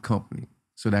one company.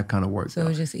 So that kind of works. So it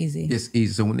was just easy. It's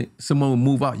easy. So when someone will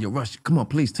move out, you rush. Come on,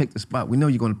 please take the spot. We know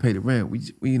you're going to pay the rent. We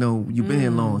you know, you've been here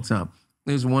a long time.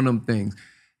 It's one of them things.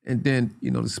 And then,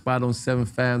 the spot on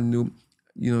 7th Avenue,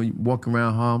 you walk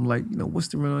around Harlem like, what's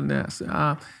the rent on that? I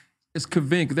said, it's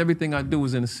convenient because everything I do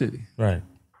is in the city. Right.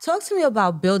 Talk to me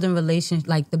about building relations,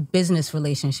 like the business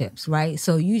relationships, right?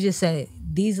 So you just said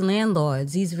these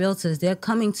landlords, these realtors, they're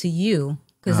coming to you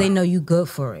because they know you good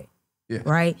for it,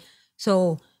 right?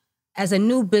 So as a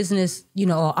new business, you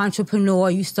know, or entrepreneur,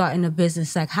 you starting a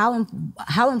business, like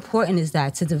how important is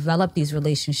that to develop these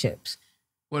relationships?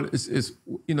 Well, it's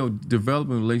you know,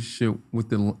 developing a relationship with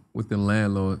the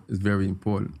landlord is very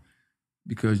important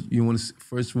because you want to,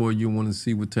 first of all, you want to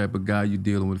see what type of guy you're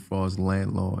dealing with as far as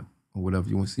landlord or whatever.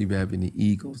 You want to see if they have any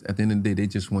egos. At the end of the day, they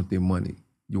just want their money.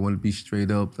 You want to be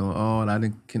straight up. Oh, I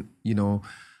didn't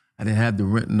have the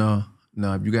rent. No,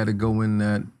 if you got to go in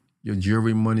that your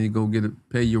jury money, go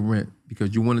pay your rent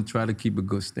because you want to try to keep a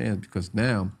good stance because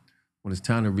now when it's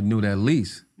time to renew that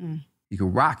lease, he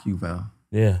can rock you, Val.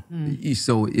 Yeah.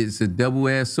 So it's a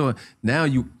double-edged sword. Now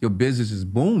your business is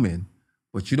booming,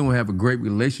 but you don't have a great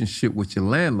relationship with your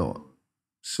landlord.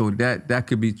 So that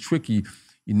could be tricky.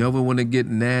 You never want to get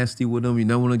nasty with him. You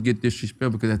never want to get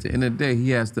disrespectful because at the end of the day,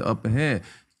 he has the upper hand.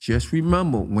 Just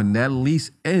remember, when that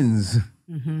lease ends,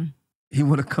 he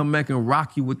want to come back and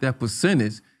rock you with that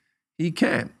percentage. He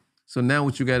can't. So now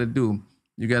what you got to do,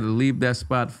 you got to leave that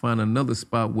spot, find another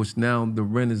spot, which now the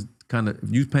rent is kind of,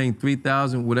 if you're paying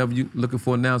 $3,000, whatever you're looking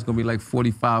for now, it's going to be like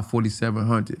 $4,500,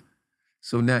 $4,700.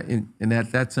 So now, and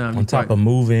at that time, on top of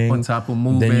moving,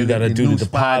 then you got to do the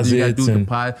deposits. You got to do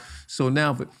deposit. So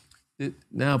now,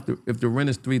 if the rent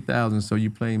is $3,000, so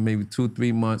you're paying maybe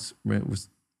 2-3 months rent.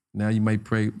 Now you might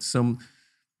pay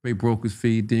broker's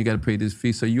fee. Then you got to pay this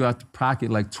fee. So you have to pocket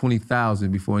like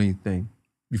 $20,000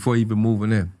 before even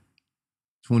moving in.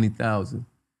 $20,000.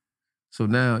 So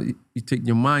now you take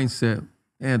your mindset.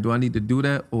 Man, do I need to do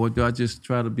that? Or do I just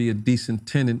try to be a decent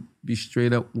tenant, be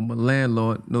straight up with my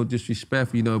landlord, no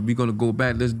disrespect? You know, if we're going to go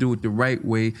back, let's do it the right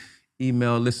way.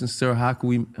 Email, listen, sir, how can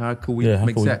we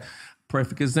make that?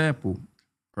 Perfect example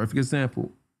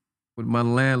with my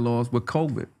landlords with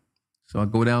COVID. So I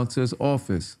go down to his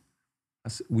office.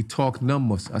 We talk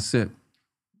numbers. I said,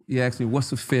 he asked me,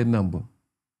 what's the fair number?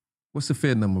 What's the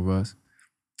fair number, Russ?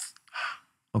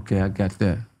 Okay, I got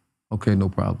that. Okay, no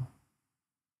problem.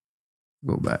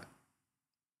 Go back.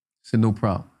 Said, no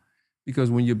problem.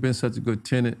 Because when you've been such a good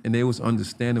tenant, and they was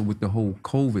understanding with the whole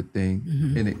COVID thing,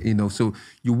 and it, you know, so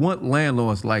you want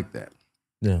landlords like that.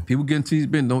 Yeah. People get into these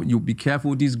bins, you be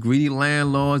careful with these greedy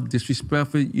landlords,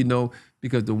 disrespectful, you know,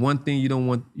 because the one thing you don't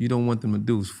want them to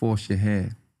do is force your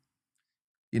hand.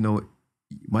 You know,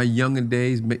 my younger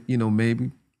days, you know,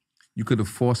 maybe you could have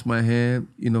forced my hand,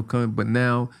 you know, but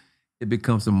now it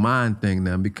becomes a mind thing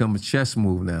now. It becomes a chess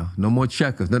move now. No more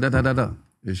checkers. Da.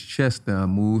 It's chess now.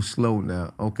 Move slow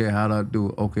now. Okay, how do I do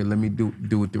it? Okay, let me do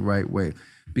it the right way.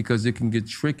 Because it can get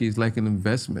tricky. It's like an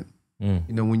investment. You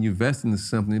know, when you invest into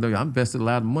something, you know, I invested a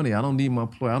lot of money. I don't need my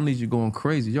employer. I don't need you going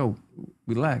crazy. Yo,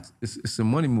 relax. It's a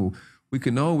money move. We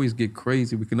can always get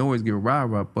crazy. We can always get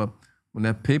rah-rah. But when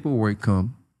that paperwork comes,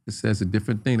 it says a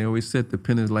different thing. They always said the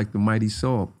pen is like the mighty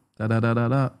sword.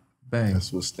 Da-da-da-da-da. Bang.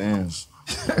 That's what stands.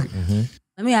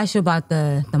 Let me ask you about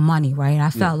the money, right?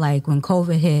 I felt like when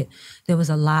COVID hit, there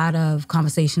was a lot of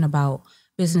conversation about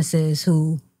businesses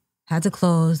who had to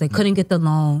close. They couldn't get the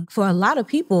loan. For a lot of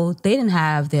people, they didn't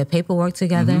have their paperwork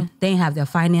together. They didn't have their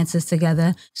finances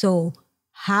together. So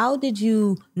how did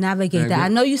you navigate that? I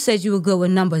know you said you were good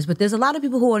with numbers, but there's a lot of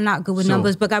people who are not good with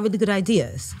numbers but got really good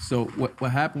ideas. So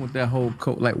what happened with that whole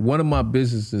like one of my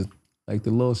businesses, like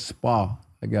the little spa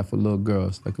I got for little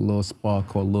girls, like a little spa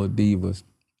called Little Divas.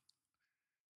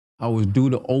 I was due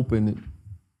to open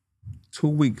 2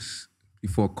 weeks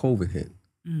before COVID hit.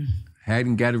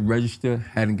 Hadn't got it registered,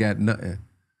 hadn't got nothing.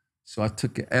 So I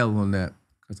took an L on that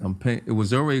because I'm paying, it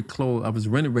was already closed. I was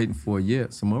renovating for a year,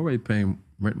 so I'm already paying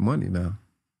rent money now.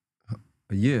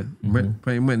 A year,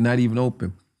 paying rent, not even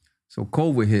open. So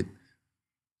COVID hit,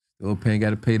 still got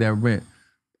to pay that rent.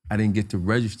 I didn't get to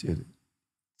register it.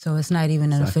 So it's not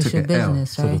even an official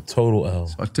business, right? So the total L.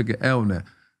 So I took an L now.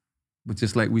 But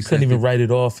just like we said, couldn't even write it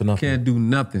off or nothing. Can't do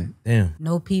nothing. Damn.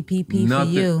 No PPP for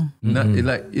you.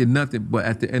 Nothing. But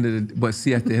at the end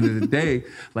of the day,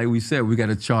 like we said, we got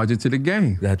to charge it to the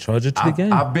game. Got to charge it to the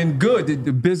game. I've been good.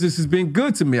 The business has been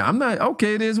good to me. I'm not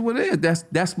okay. It is what it is.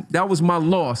 That was my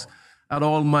loss out of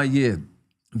all my years.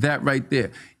 That right there.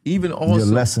 Even also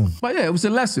your lesson. But yeah, it was a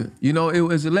lesson. You know, it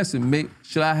was a lesson.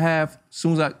 Should I have, as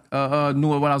soon as I knew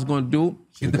what I was going to do,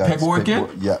 get the paperwork in?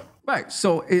 Yeah. Right.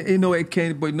 So, you know, it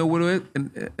came, but you know what it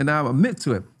is? And I admit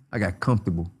to it, I got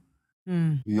comfortable.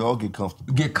 We all get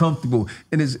comfortable. Get comfortable.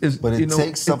 And but it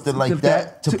takes something like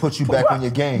that to put you back on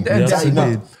your game.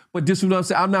 But this is what I'm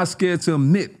saying. I'm not scared to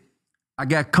admit I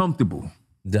got comfortable.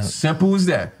 Simple as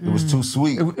that. It was too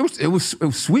sweet. It was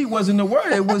sweet wasn't the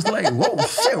word. It was like, whoa,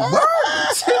 shit,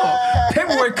 word, chill.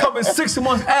 Paperwork coming 6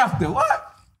 months after.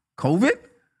 What? COVID?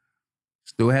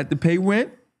 Still had to pay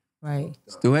rent. Right.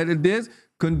 Still had to this.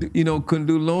 Couldn't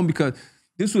do loan because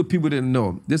this is what people didn't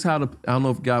know. This how I don't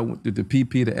know if God went through the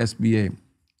PP, the SBA.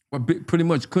 But pretty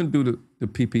much couldn't do the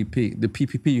PPP. The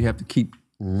PPP, you have to keep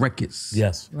records.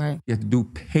 Yes. Right. You have to do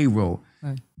payroll.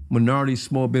 Right. Minority,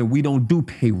 small business, we don't do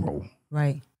payroll.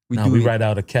 Right. We write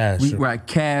out a cash. We write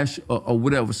cash or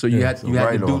whatever. So you had to do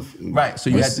right. So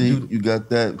you had to do. You got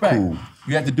that. Right. Cool.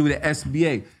 You had to do the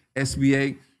SBA.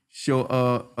 SBA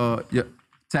show your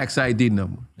tax ID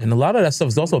number. And a lot of that stuff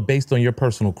is also based on your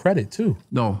personal credit too.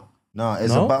 No,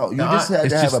 it's about, you just had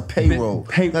to have a payroll.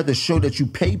 You have to show that you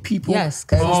pay people Yes,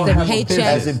 because it's the paycheck.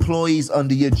 as employees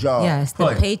under your job. Yes,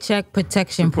 the Paycheck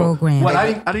Protection Program. Well,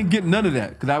 I didn't get none of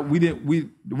that because we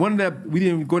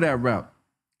didn't go that route.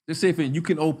 Just say you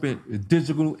can open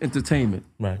digital entertainment.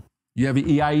 Right. You have an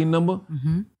EIN number.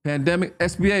 Pandemic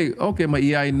SBA. Okay, my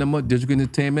EIN number, digital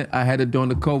entertainment. I had it during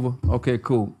the cover. Okay,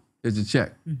 cool. Here's a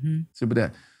check. Simple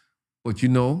that. But you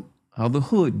know how the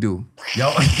hood do.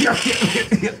 Yo,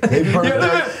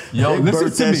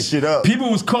 listen to me. Shit up. People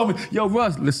was calling me, yo,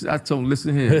 Russ, listen, I told him,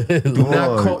 listen here. Do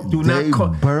not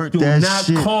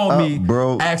call me,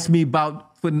 bro. Ask me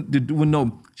about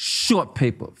short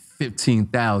paper,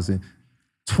 15,000.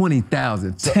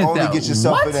 20,000, 10,000. Only get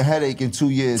yourself what? in a headache in 2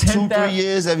 years. 2, 3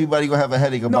 years, everybody gonna have a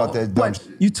headache about that dumb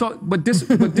shit.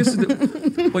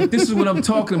 This is what I'm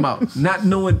talking about. Not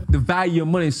knowing the value of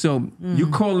money. So you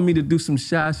calling me to do some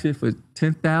shy shit for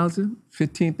 10,000,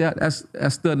 15,000? That's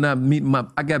still not meeting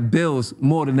I got bills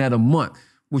more than that a month.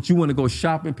 What, you want to go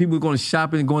shopping? People going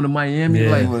shopping, going to Miami.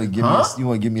 Yeah. Like, you want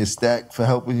to give me a stack for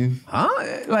helping you? Huh?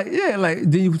 Then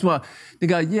you they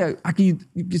got, you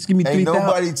just give me 3,000. Ain't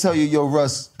nobody tell you, yo,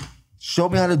 Russ, show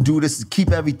me how to do this,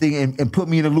 keep everything and put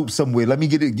me in a loop somewhere. Let me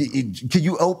get it. Can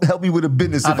you help me with a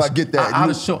business if I get that?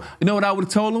 You know what I would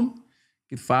have told them?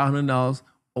 Get $500,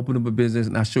 open up a business,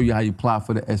 and I'll show you how you apply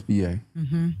for the SBA.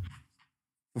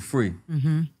 For free.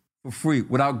 For free,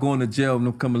 without going to jail and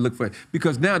them come and look for it.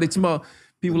 Because now they tomorrow,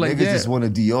 people like that. Niggas just want a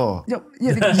Dior. They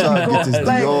trying to get this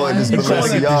Dior and this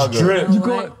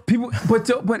Balenciaga. But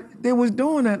they was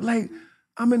doing that. Like,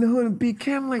 I'm in the hood and Big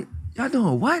Cam, like, y'all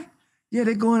doing what? Yeah,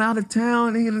 they going out of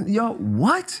town. Y'all,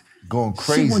 what? Going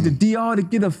crazy. She went to DR to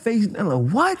get her face. I'm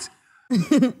like, what?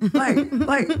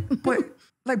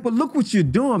 But look what you're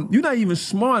doing. You're not even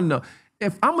smart enough.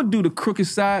 If I'm gonna do the crooked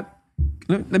side,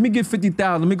 let me get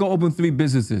 50,000. Let me go open 3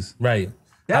 businesses. Right.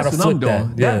 That's what I'm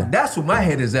doing. Yeah. That's what my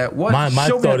head is at. What? My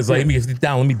thought is like, let me get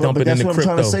 50,000. Let me dump it in the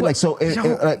crypto. That's what I'm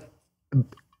trying to say.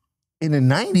 In the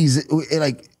 90s,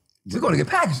 we're gonna get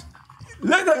packaged.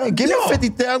 Give me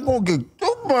 50,000. I'm gonna get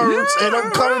 2 birds, and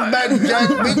I'm coming back, Jack.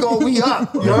 We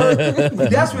up.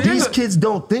 That's what these kids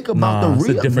don't think about the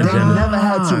re-up. They never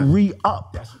had to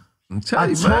re-up.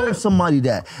 I told somebody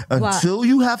that until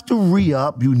you have to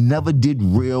re-up, you never did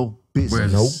real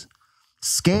business. Nope.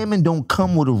 Scamming don't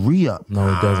come with a re-up. No,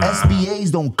 it doesn't.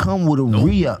 SBAs don't come with a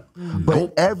re-up.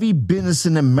 But every business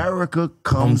in America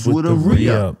comes with a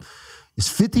re-up. It's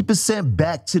 50%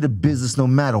 back to the business no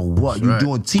matter what. You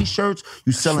doing t-shirts,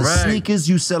 you selling sneakers,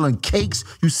 you selling cakes,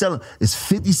 it's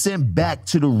 50 cents back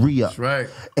to the re-up.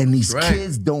 And these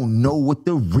kids don't know what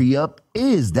the re-up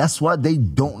is. That's why they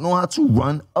don't know how to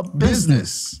run a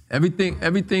business. Everything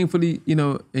for the,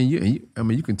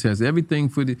 and you can test everything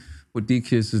for what these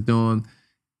kids is doing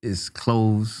is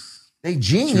clothes. They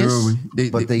genius,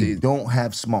 but they don't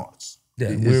have smarts.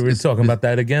 Yeah, we were talking about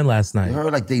that again last night. You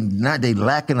heard they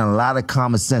lacking a lot of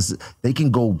common sense. They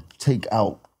can go take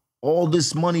out all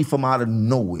this money from out of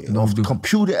nowhere, off the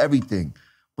computer, everything.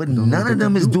 But none of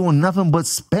them is doing nothing but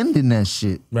spending that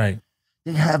shit. Right.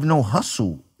 They have no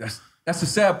hustle. That's the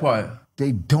sad part.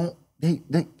 They don't.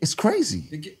 It's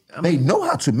crazy. They know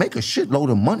how to make a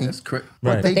shitload of money. That's crazy.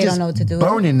 But they don't know what to do.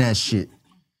 Burning that shit.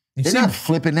 They're not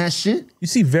flipping that shit. You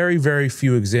see very, very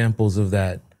few examples of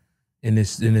that in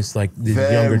this younger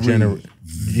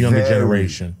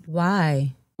generation.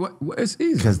 Why? It's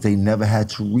easy. Because they never had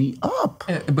to re-up.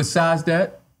 And besides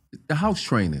that, the house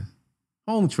training,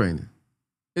 home training.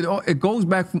 It goes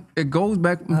back from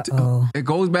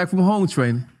home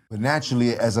training. But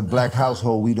naturally, as a black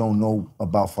household, we don't know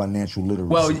about financial literacy.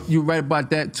 Well, you're right about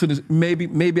that.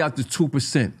 Maybe out to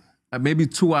 2%, maybe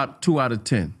 2 out of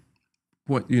 10.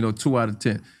 2 out of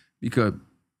 10, because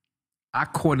I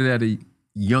caught it at a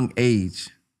young age.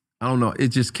 I don't know. It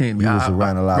just came. You was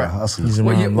around a lot of hustlers. A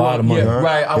lot of money.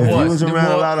 Right, I was. If you was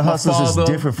around a lot of hustlers, it's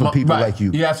different from people like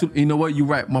you. Yeah, absolutely. You know what? You're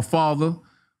right. My father,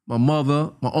 my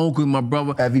mother, my uncle, my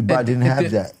brother. Everybody didn't have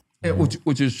that.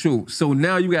 which is true. So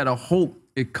now you got to hope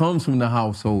it comes from the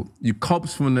household. It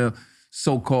comes from the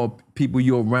so-called people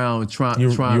you're around trying to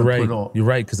right. put on. You're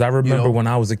right, because I remember know? when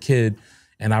I was a kid,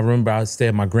 and I remember I stayed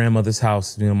at my grandmother's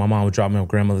house. You know, my mom would drop me at my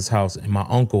grandmother's house, and my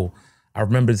uncle, I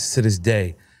remember this to this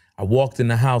day, I walked in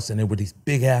the house and there were these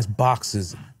big ass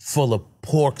boxes full of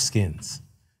pork skins,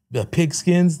 the pig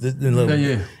skins.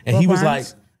 And he was like,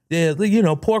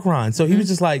 pork rinds. So he was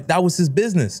just like, that was his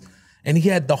business. And he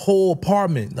had the whole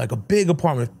apartment, like a big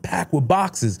apartment packed with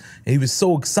boxes. And he was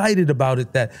so excited about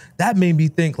it that made me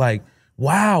think like,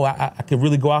 wow, I could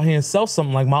really go out here and sell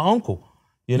something like my uncle.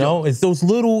 You know, it's those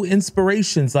little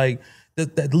inspirations, like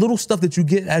that little stuff that you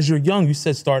get as you're young. You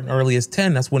said starting early as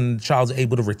 10, that's when the child's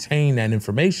able to retain that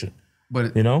information.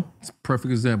 But you know, it's a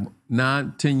perfect example.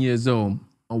 9, 10 years old,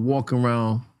 I'm walking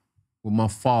around with my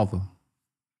father,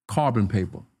 carbon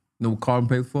paper. You know what carbon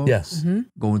paper for? Yes.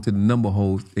 Going to the number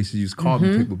holes. They used to use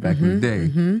carbon paper back in the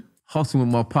day. Hustling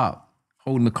with my pop,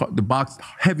 holding the box,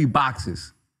 heavy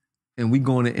boxes. And we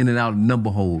going in and out of number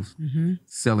holes,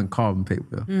 selling carbon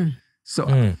paper. So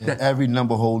every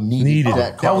number hole needed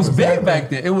that. That was big back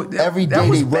then. Every day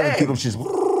they running through them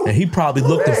shits. And he probably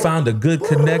looked and found a good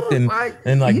connect and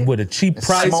with a cheap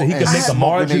price so he could make a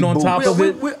margin on top of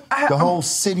it. The whole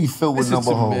city filled with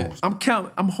number holes.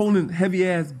 I'm holding heavy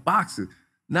ass boxes,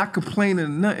 not complaining or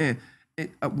nothing.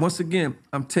 Once again,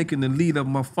 I'm taking the lead of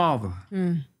my father,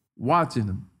 watching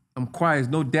him. I'm quiet.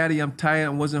 No daddy, I'm tired, I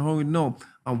wasn't hungry. No,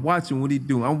 I'm watching what he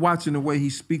do. I'm watching the way he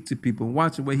speak to people. I'm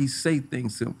watching the way he say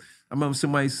things to them. I remember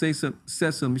somebody said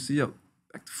something, he said, yo,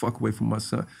 back the fuck away from my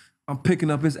son. I'm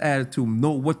picking up his attitude,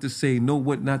 know what to say, know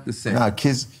what not to say. Nah,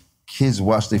 kids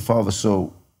watch their father.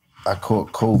 So I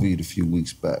caught COVID a few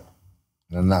weeks back,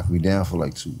 and it knocked me down for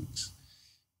like 2 weeks.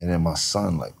 And then my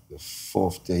son, like the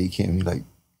 4th day, he came to me like,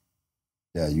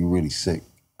 yeah, you really sick.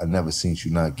 I never seen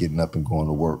you not getting up and going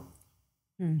to work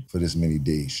for this many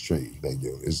days straight. Like,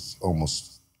 yo, it's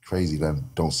almost crazy that I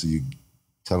don't see you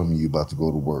telling me you about to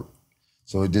go to work.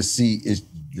 So it just it's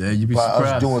you be by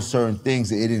surprised. us doing certain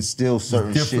things, it instills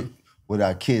certain shit with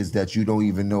our kids that you don't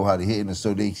even know how to hit. And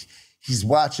so he's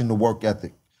watching the work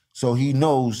ethic. So he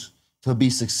knows to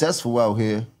be successful out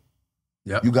here,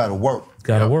 you gotta work.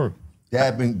 Gotta work.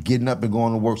 Dad been getting up and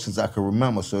going to work since I can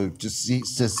remember. So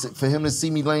just for him to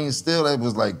see me laying still, that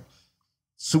was like,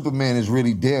 Superman is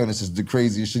really down. This is the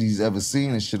craziest shit he's ever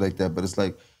seen and shit like that. But it's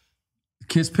like,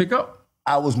 kids pick up.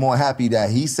 I was more happy that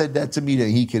he said that to me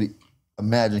than he could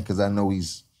imagine, because I know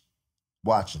he's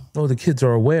watching. Oh, the kids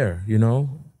are aware, you know?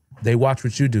 They watch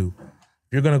what you do.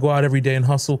 You're gonna go out every day and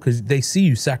hustle because they see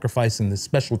you sacrificing this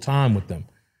special time with them,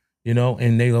 you know?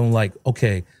 And they don't like,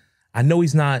 okay, I know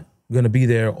he's not gonna be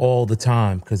there all the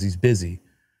time because he's busy,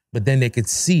 but then they could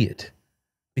see it.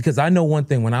 Because I know one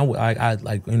thing, when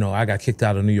I got kicked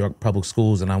out of New York public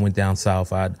schools and I went down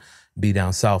south, I'd be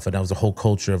down south, and that was a whole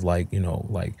culture of like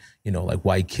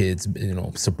white kids,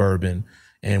 suburban.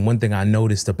 And one thing I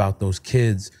noticed about those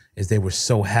kids is they were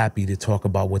so happy to talk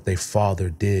about what their father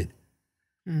did.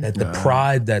 That the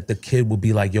pride that the kid would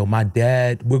be like, yo,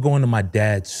 we're going to my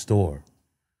dad's store,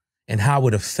 and how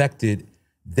it affected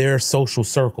their social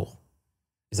circle.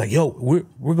 It's like, yo,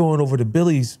 we're going over to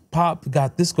Billy's. Pop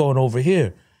got this going over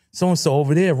here. So-and-so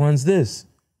over there runs this.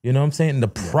 You know what I'm saying? And the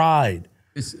pride.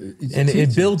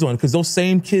 It builds on it, because those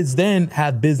same kids then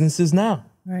have businesses now.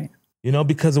 Right. You know,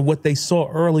 because of what they saw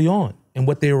early on and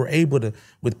what they were able to,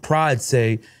 with pride,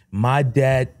 say, my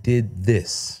dad did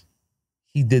this.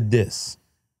 He did this.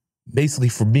 Basically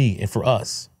for me and for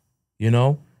us, you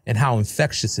know, and how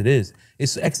infectious it is.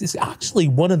 It's actually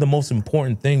one of the most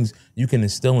important things you can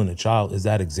instill in a child is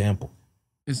that example.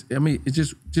 It's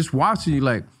just watching you.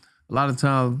 Like, a lot of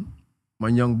times, my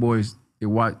young boys, they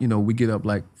watch, we get up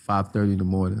like 5:30 in the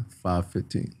morning,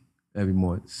 5:15 every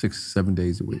morning, 6-7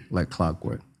 days a week, like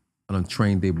clockwork. I done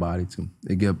trained their body to.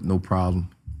 They get up, no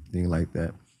problem, thing like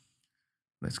that.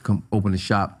 Let's come open the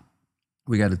shop.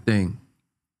 We got a thing.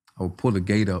 I would pull the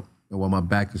gate up, and while my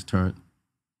back is turned,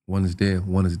 one is there,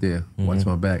 watch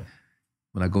my back.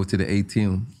 When I go to the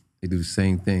ATM, they do the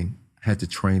same thing. I had to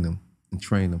train them.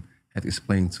 Had to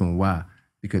explain to them why.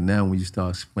 Because now when you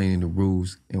start explaining the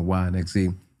rules and why and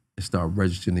XZ, it start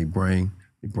registering their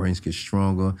brains get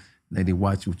stronger. Now they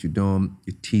watch what you're doing,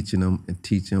 you're teaching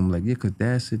them, like, yeah, because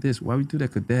dad said this. Why we do that?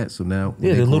 Because dad. So now,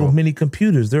 yeah, they're little mini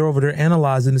computers. They're over there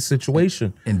analyzing the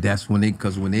situation. And that's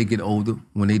because when they get older,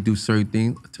 when they do certain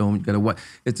things, I tell them you gotta watch.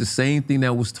 It's the same thing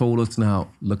that was told us now.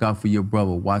 Look out for your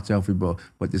brother, watch out for your brother.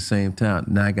 But at the same time,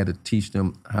 now I gotta teach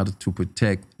them how to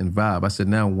protect and vibe. I said,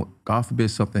 now, God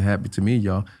forbid something happened to me,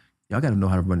 y'all gotta know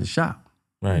how to run the shop.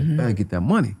 Right. You gotta get that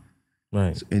money.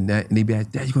 Right. And they be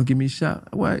like, Dad, you gonna give me a shot?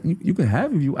 Well, you can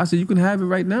have it. I said, you can have it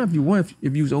right now if you want.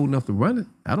 If you was old enough to run it,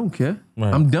 I don't care.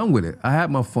 Right. I'm done with it. I had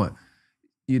my fun.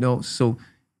 You know, so,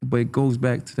 but it goes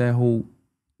back to that whole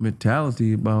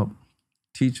mentality about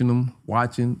teaching them,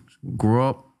 watching, grow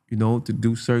up, you know, to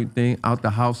do certain things out the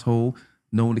household,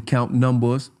 knowing to count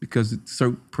numbers because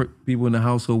certain people in the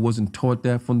household wasn't taught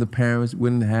that from the parents,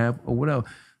 wouldn't have, or whatever.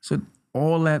 So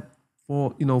all that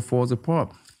falls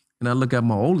apart. And I look at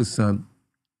my oldest son,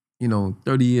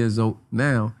 30 years old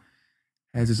now,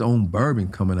 has his own bourbon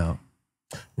coming out.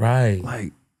 Right.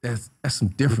 Like, that's some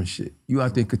different shit. You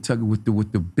out there in Kentucky with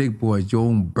the big boys, your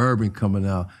own bourbon coming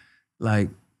out. Like,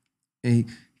 and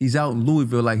he's out in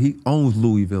Louisville, like he owns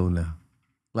Louisville now.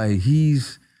 Like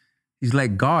he's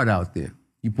like God out there.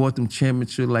 He bought them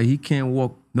championship, like he can't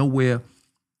walk nowhere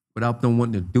without them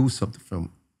wanting to do something from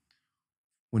him.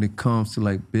 When it comes to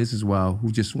like business-wise,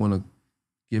 who just want to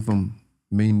give him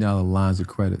 $1 million lines of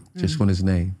credit just on his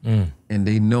name. And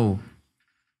they know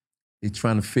they're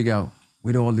trying to figure out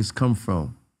where did all this come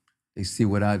from. They see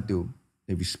what I do.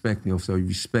 They respect me. So you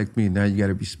respect me, now you got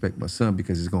to respect my son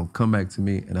because it's going to come back to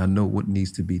me and I know what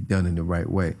needs to be done in the right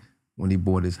way. When he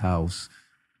bought his house,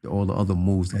 all the other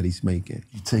moves that he's making.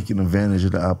 You're taking advantage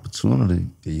of the opportunity.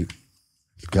 You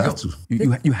got to.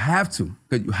 You have to.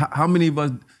 How many of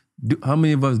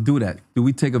us do that? Do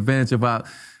we take advantage of our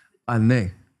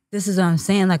name? This is what I'm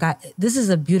saying. Like, this is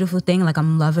a beautiful thing. Like,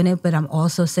 I'm loving it, but I'm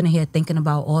also sitting here thinking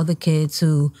about all the kids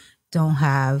who don't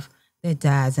have their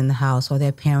dads in the house or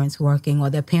their parents working or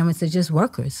their parents are just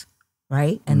workers,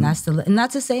 right? And that's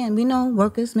not to say, and we know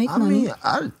workers make money.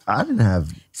 I mean, I didn't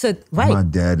have my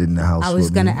dad in the house. I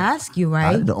was going to ask you,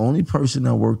 right? The only person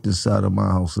that worked inside of my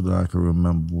house that I can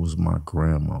remember was my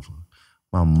grandmother.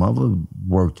 My mother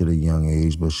worked at a young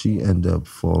age, but she ended up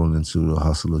falling into the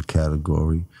hustler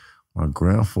category. My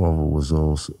grandfather was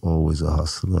also always a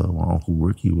hustler. My Uncle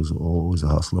Ricky was always a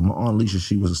hustler. My Aunt Alicia,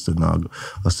 she was a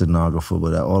stenographer,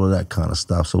 but all of that kind of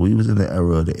stopped. So we was in the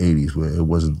era of the 80s where it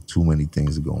wasn't too many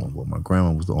things going. But my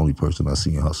grandma was the only person I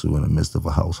seen hustle in the midst of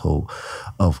a household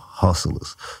of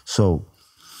hustlers. So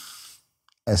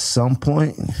at some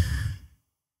point,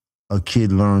 a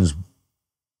kid learns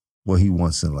what he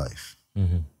wants in life.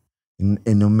 And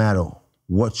no matter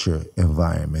what your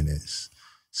environment is.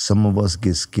 Some of us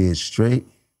get scared straight.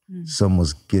 Some of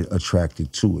us get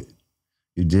attracted to it.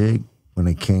 You dig? When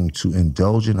it came to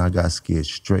indulging, I got scared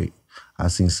straight. I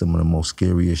seen some of the most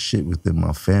scariest shit within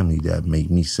my family that made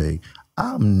me say,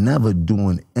 I'm never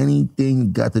doing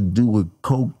anything got to do with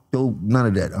coke, dope, none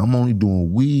of that. I'm only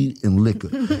doing weed and liquor,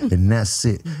 and that's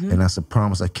it. And that's a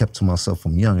promise I kept to myself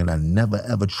from young, and I never,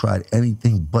 ever tried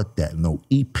anything but that. No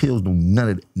pills, no none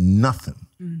of that, nothing.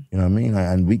 You know what I mean?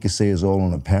 And we could say it's all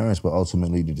on the parents, but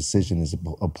ultimately the decision is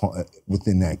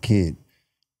within that kid.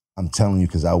 I'm telling you,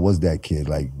 because I was that kid.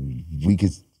 Like, we could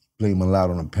blame a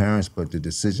lot on the parents, but the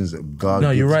decisions of God.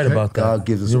 No, you're right about that. God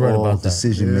gives us all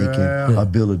decision-making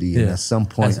ability. And at some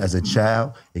point, as a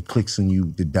child, it clicks on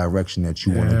you the direction that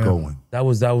you want to go in.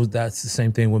 That's the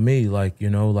same thing with me. Like,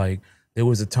 there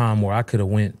was a time where I could have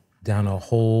went down a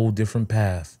whole different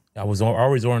path. I was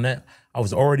already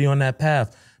on that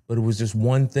path. But it was just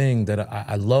one thing that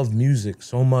I love music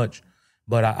so much,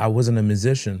 but I wasn't a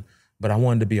musician, but I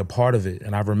wanted to be a part of it.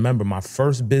 And I remember my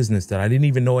first business that I didn't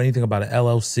even know anything about, an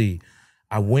LLC.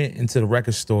 I went into the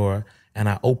record store and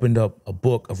I opened up a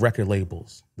book of record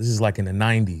labels. This is like in the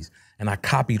 90s. And I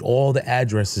copied all the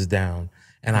addresses down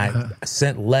and I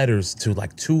sent letters to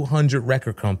like 200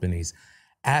 record companies.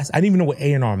 I didn't even know what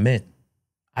A&R meant.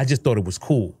 I just thought it was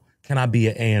cool. Can I be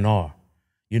an A&R?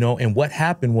 And what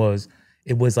happened was,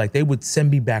 it was like they would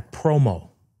send me back promo.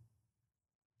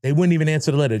 They wouldn't even answer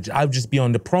the letter. I would just be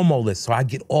on the promo list. So I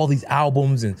get all these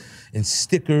albums and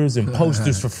stickers and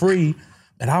posters for free.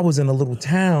 And I was in a little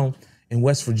town in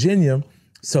West Virginia.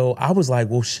 So I was like,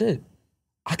 well, shit,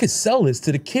 I could sell this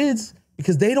to the kids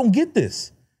because they don't get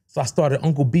this. So I started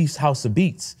Uncle Beef's House of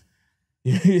Beats.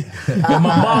 And my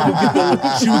mom would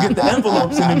get the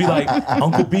envelopes and it'd be like,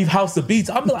 Uncle Beef House of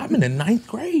Beats. I'm in the 9th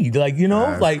grade,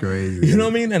 That's crazy. You know what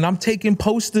I mean? And I'm taking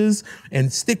posters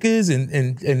and stickers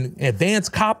and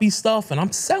advanced copy stuff and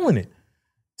I'm selling it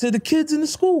to the kids in the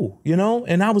school,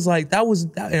 And I was like,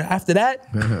 after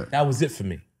that, that was it for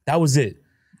me. That was it.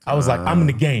 I was like, I'm in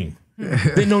the game.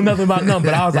 Didn't know nothing about nothing,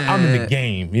 but I was like, I'm in the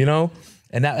game,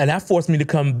 And that forced me to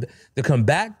come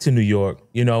back to New York,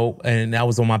 and that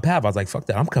was on my path. I was like, fuck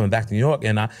that, I'm coming back to New York.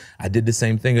 And I did the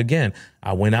same thing again.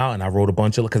 I went out and I wrote a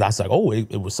bunch of, because I was like, oh,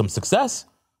 it was some success.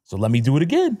 So let me do it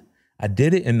again. I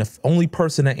did it. And the only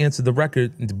person that answered the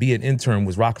record to be an intern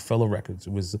was Rockefeller Records.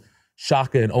 It was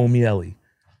Shaka and Omieli.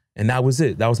 And that was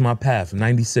it. That was my path,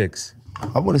 96.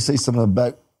 I want to say something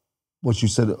back what you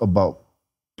said about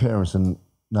parents and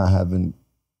not having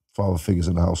father figures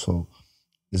in the household.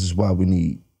 This is why we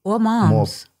need or moms. More,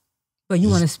 but you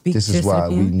want to speak. This is why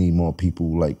we need more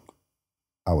people like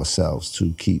ourselves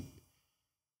to keep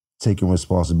taking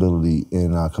responsibility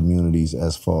in our communities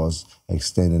as far as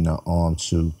extending our arm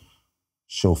to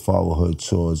show fatherhood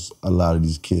towards a lot of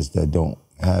these kids that don't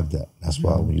have that. That's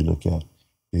why when you look at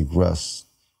Big Russ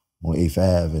on 8th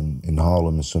Ave in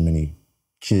Harlem, and so many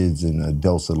kids and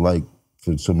adults alike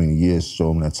for so many years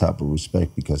show him that type of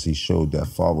respect because he showed that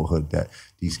fatherhood that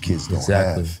these kids don't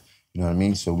have. You know what I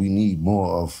mean? So we need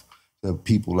more of the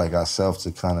people like ourselves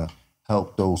to kind of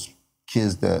help those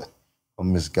kids that are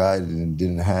misguided and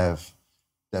didn't have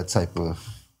that type of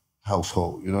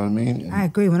household. You know what I mean? And I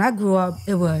agree. When I grew up,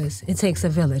 it takes a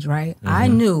village, right? I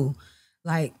knew,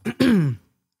 like,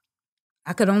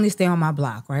 I could only stay on my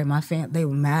block, right? They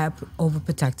were mad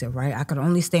overprotective, right? I could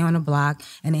only stay on the block,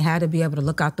 and they had to be able to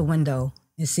look out the window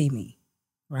and see me,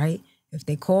 right? If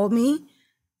they called me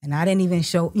and I didn't even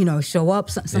show up,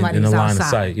 somebody was outside. In the line of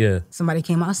sight, yeah. Somebody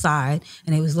came outside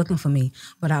and they was looking for me.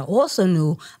 But I also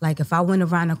knew, like, if I went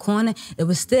around the corner, it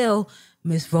was still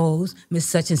Miss Rose, Miss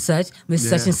such and such, Miss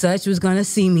such and such was gonna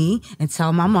see me and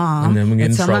tell my mom. And then we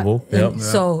get in trouble.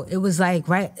 So it was like,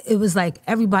 right, it was like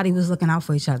everybody was looking out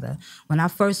for each other. When I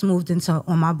first moved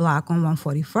on my block on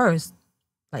 141st,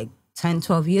 like 10,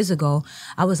 12 years ago,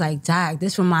 I was like, Dag,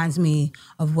 this reminds me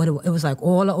of what it was like.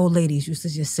 All the old ladies used to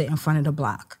just sit in front of the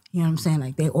block. You know what I'm saying?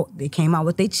 Like they came out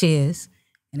with their chairs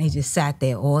and they just sat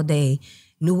there all day,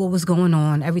 knew what was going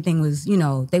on. Everything was,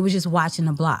 they was just watching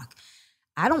the block.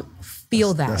 I don't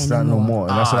feel that that's anymore. Not no more.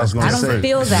 And that's what I was going to say. I don't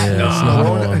feel that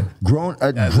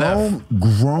anymore.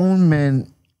 Grown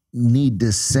men need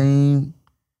the same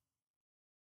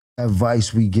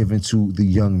advice we give to the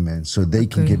young men so they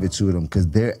can give it to them because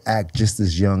they act just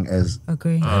as young as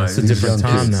it's a different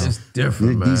time now. It's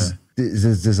different, man.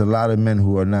 There's a lot of men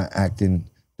who are not acting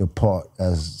the part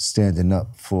as standing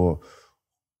up for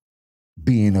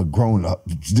being a grown-up.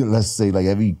 Let's say like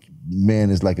every man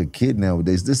is like a kid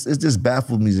nowadays. It just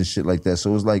baffles me and shit like that.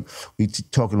 So it's like we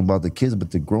talking about the kids,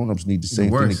 but the grown-ups need the same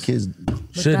thing the kids.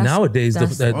 Shit, nowadays, a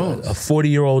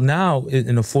 40-year-old now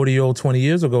and a 40-year-old 20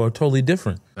 years ago are totally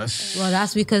different. Well,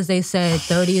 that's because they said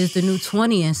 30 is the new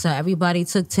 20, and so everybody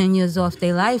took 10 years off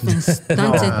their life and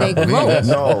stunted their growth.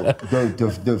 No,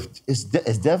 it's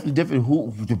definitely different.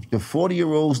 The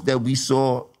 40-year-olds that we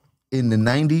saw in the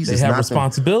 90s, they have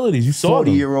responsibilities. You saw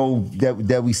 40-year-old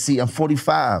that we see. I'm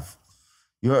 45.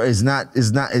 It's not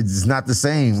the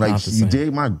same. Like you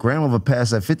did, my grandmother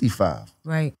passed at 55.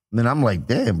 Right. And then I'm like,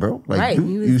 damn, bro. Like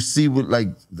you see what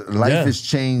life has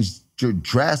changed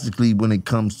drastically when it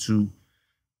comes to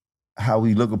how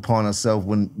we look upon ourselves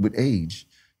with age.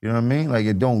 You know what I mean? Like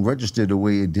it don't register the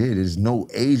way it did.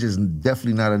 Age is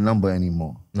definitely not a number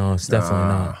anymore. No, it's definitely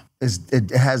not. It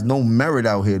has no merit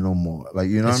out here no more. Like,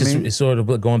 you know what I mean? It's sort of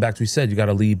going back to what you said, you got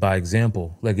to lead by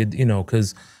example. Like,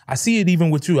 because I see it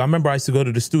even with you. I remember I used to go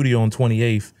to the studio on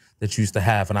 28th that you used to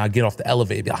have, and I'd get off the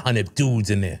elevator, 100 dudes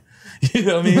in there. You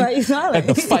know what I mean? Right, I had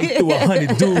to fight through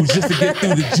 100 dudes just to get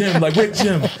through the gym. Like, wait,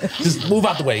 Jim, just move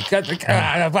out the way.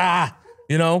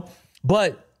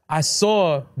 But I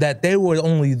saw that they were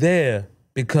only there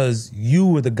because you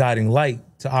were the guiding light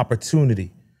to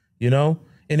opportunity,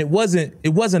 And it wasn't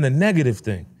a negative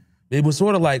thing. It was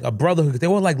sort of like a brotherhood. They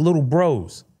were like little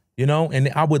bros, And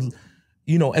I would,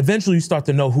 eventually you start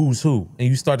to know who's who, and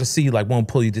you start to see like one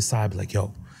pull you decide, like,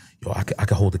 yo, I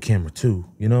could hold the camera too,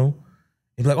 And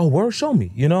be like, oh, word, show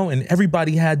me, And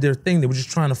everybody had their thing. They were just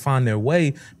trying to find their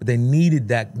way, but they needed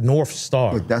that North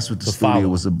Star. But that's what the studio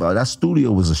was about. That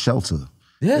studio was a shelter.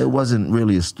 Yeah. It wasn't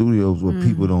really a studio. What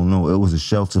people don't know. It was a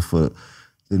shelter for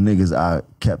the niggas I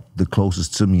kept the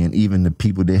closest to me, and even the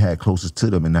people they had closest to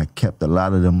them, and I kept a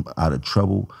lot of them out of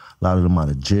trouble, a lot of them out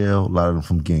of jail, a lot of them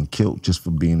from getting killed just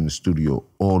for being in the studio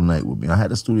all night with me. I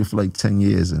had a studio for like 10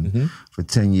 years, and for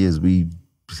 10 years we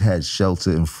had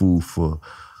shelter and food for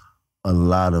a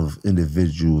lot of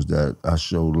individuals that I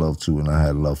showed love to and I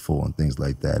had love for and things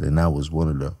like that. And that was one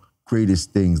of the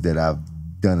greatest things that I've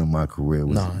done in my career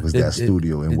was that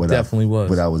studio and what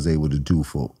I was able to do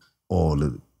for all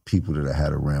the people that I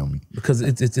had around me. Because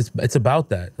it's about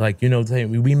that. Like, we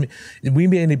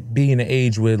may be in an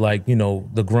age where like,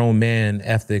 the grown man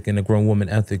ethic and the grown woman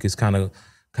ethic is kind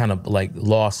of like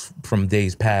lost from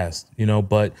days past,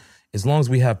 but as long as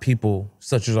we have people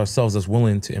such as ourselves that's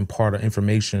willing to impart our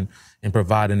information and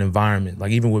provide an environment,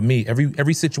 like even with me,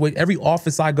 every situation, every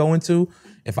office I go into,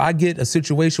 if I get a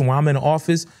situation where I'm in an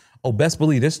office, best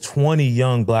believe there's 20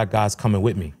 young black guys coming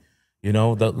with me.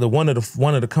 The one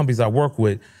of the companies I work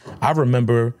with, I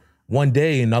remember one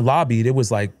day in the lobby, there was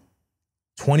like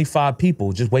 25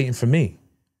 people just waiting for me.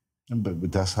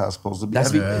 But that's how it's supposed to be.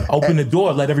 Open the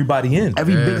door, let everybody in.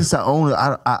 Every business I own,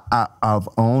 I've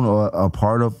owned or a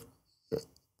part of,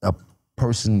 a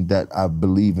person that I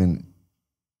believe in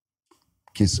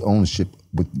gets ownership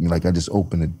with me. Like I just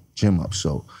opened a gym up,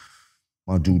 so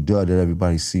my dude Dud that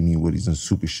everybody see me with, he's in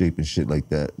super shape and shit like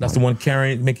that. That's the one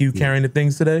carrying the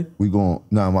things today?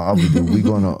 My other dude, we're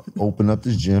gonna open up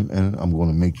this gym and I'm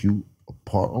gonna make you a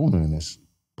part owner in this.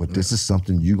 But this is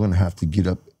something you're gonna have to get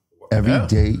up every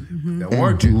day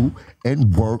and do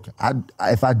and work.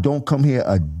 If I don't come here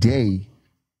a day,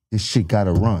 this shit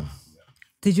gotta run.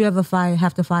 Did you ever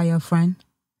have to fire a friend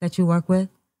that you work with?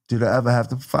 Did I ever have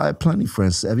to fire? Plenty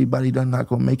friends. Everybody done not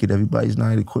gonna make it. Everybody's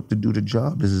not equipped to do the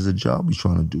job. This is a job we're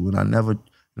trying to do. And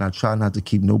I try not to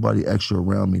keep nobody extra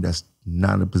around me that's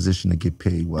not in a position to get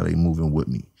paid while they moving with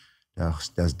me.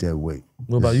 That's dead weight.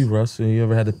 What about you, Russ? You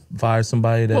ever had to fire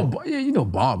somebody that? Well, yeah, you know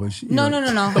barbers. No.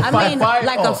 I mean,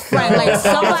 like a friend, like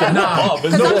somebody.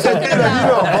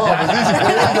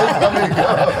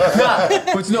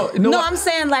 No, I'm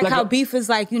saying like how beef is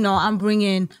like, I'm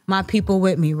bringing my people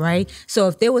with me, right? So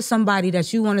if there was somebody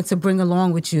that you wanted to bring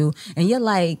along with you, and you're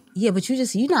like, yeah, but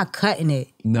you're not cutting it.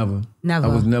 Never. I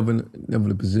was never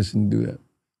in a position to do that.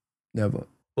 Never.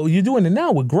 Well, you're doing it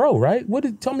now with Grow, right?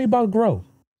 Tell me about Grow.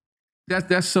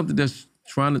 That's something that's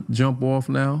trying to jump off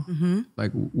now.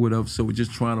 Like whatever. So we're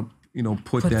just trying to,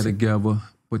 put that together,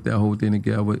 put that whole thing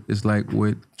together. It's like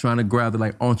we're trying to gather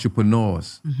like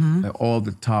entrepreneurs, like all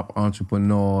the top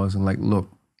entrepreneurs, and like, look,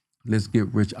 let's get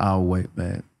rich our way,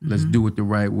 man. Let's do it the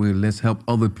right way. Let's help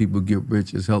other people get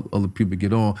rich. Let's help other people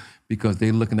get on, because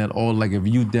they looking at like if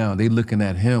you down, they looking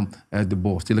at him as the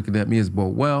boss. They looking at me as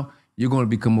boss. Well, you're going to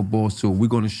become a boss too. We're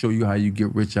going to show you how you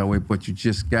get rich our way, but you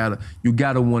just gotta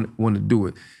want to do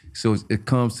it. So it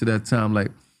comes to that time, like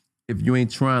if you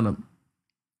ain't trying to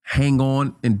hang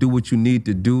on and do what you need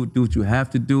to do what you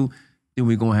have to do, then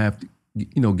we're going to have to,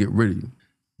 get rid of you.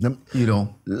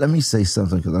 Let me say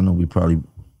something, because I know we probably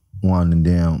winding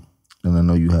down, and I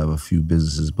know you have a few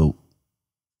businesses, but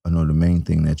I know the main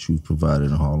thing that you've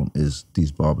provided in Harlem is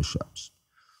these barbershops.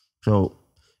 So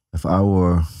if I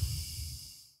were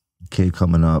kid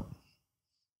coming up,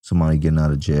 somebody getting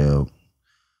out of jail,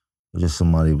 or just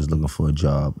somebody who was looking for a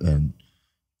job and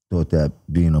thought that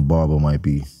being a barber might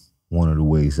be one of the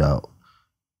ways out,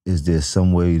 is there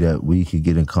some way that we could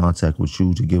get in contact with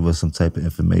you to give us some type of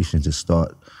information to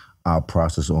start our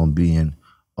process on being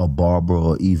a barber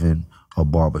or even a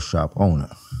barbershop owner?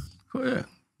 Oh yeah,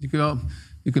 you can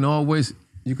always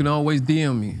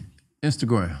DM me,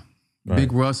 Instagram, Right.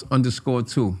 Big Russ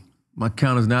 _2. My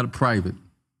account is not a private.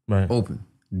 Right. Open.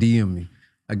 DM me.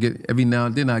 I get every now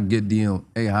and then I get DM.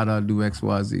 Hey, how do I do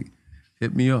XYZ?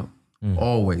 Hit me up.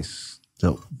 Always.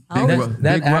 So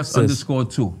Big Russ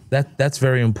 _2. That's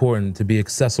very important, to be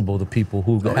accessible to people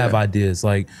who have ideas.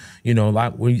 Like,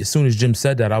 as soon as Jim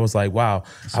said that, I was like, wow.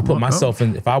 I put myself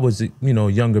in. If I was a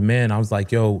younger man, I was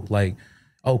like, yo, like,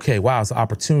 okay, wow, it's an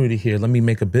opportunity here. Let me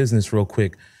make a business real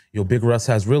quick. Big Russ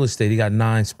has real estate. He got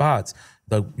 9 spots.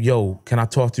 Like, yo, can I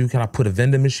talk to you? Can I put a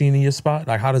vending machine in your spot?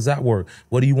 Like, how does that work?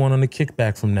 What do you want on the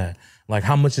kickback from that? Like,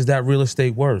 how much is that real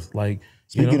estate worth? Like,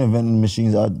 speaking of vending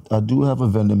machines, I do have a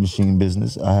vending machine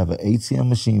business. I have an ATM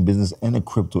machine business and a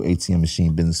crypto ATM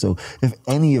machine business. So if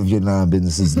any of your 9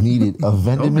 businesses needed a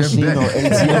vending machine or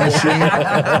ATM machine,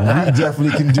 we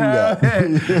definitely can do that.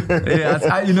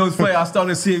 It's funny. I started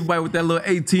to see everybody with that little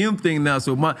ATM thing now.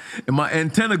 So my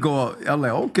antenna go up. I'm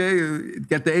like, okay,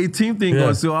 got the ATM thing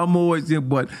going. So I'm always,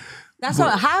 but. That's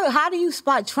how do you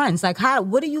spot trends? Like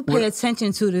what do you pay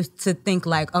attention to think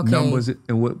like, okay. Numbers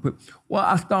and what, well,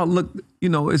 I start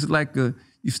it's like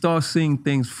you start seeing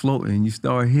things floating, you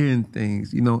start hearing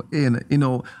things, and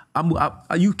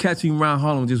you catching me around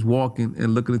Harlem just walking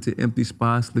and looking into empty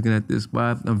spots, looking at this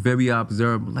spot. I'm very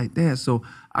observant like that. So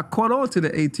I caught on to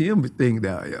the ATM thing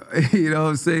now, you know what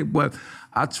I'm saying? But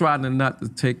I try not to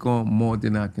take on more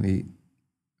than I can eat.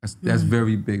 That's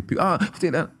very big. People,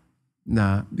 say that.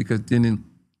 Nah, because then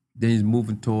he's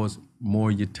moving towards more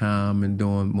of your time and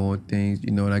doing more things,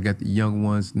 and I got the young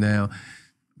ones now,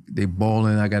 they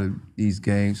balling, I got these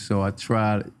games, so I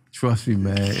try to, trust me,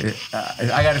 man,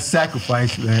 I got to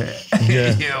sacrifice, man.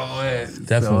 Yeah, man.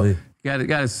 Definitely. So,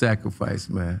 got to sacrifice,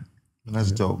 man. And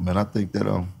that's dope, man. I think that,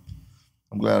 I'm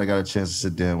glad I got a chance to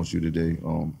sit down with you today.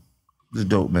 It's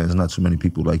dope, man. There's not too many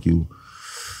people like you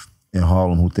in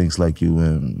Harlem who thinks like you,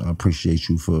 and I appreciate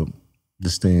you for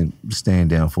just staying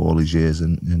down for all these years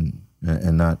and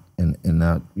not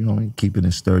keeping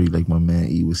it sturdy, like my man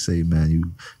E would say, man. You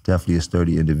definitely a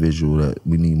sturdy individual that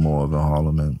we need more of in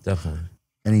Harlem, man. Definitely.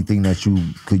 anything that you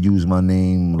could use my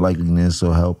name, likeliness,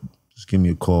 or help, just give me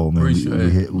a call, man.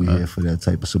 We here for that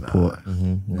type of support.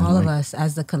 All of us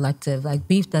as the collective. Like,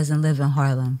 Beef doesn't live in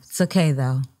Harlem. It's okay,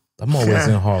 though. I'm always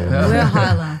in Harlem. We're in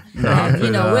Harlem. And,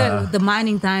 you know, we're the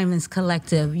Mining Diamonds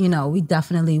Collective. You know, we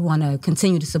definitely want to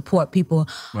continue to support people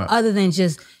other than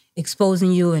just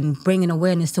exposing you and bringing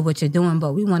awareness to what you're doing.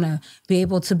 But we want to be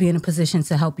able to be in a position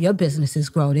to help your businesses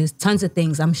grow. There's tons of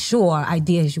things, I'm sure,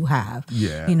 ideas you have.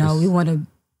 Yeah. You know, we want to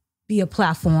be a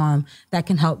platform that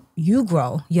can help you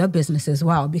grow your business as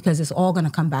well, because it's all going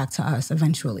to come back to us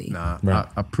eventually.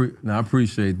 I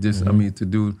appreciate this. I mean, to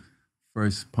do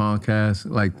first podcast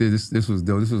like this was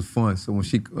dope. This was fun. So when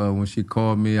she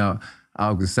called me out,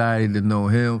 I was excited to know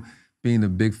him. Being a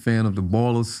big fan of the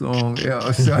Ballers song,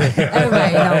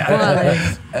 everybody know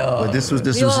Ballers. But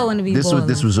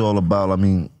this was all about. I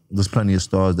mean, there's plenty of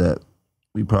stars that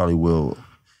we probably will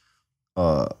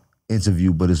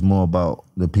interview, but it's more about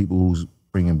the people who's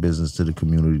bringing business to the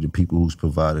community, the people who's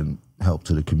providing help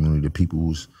to the community, the people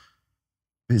whose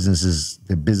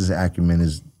their business acumen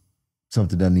is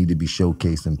something that need to be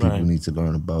showcased and people need to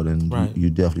learn about. And you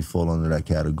definitely fall under that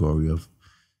category of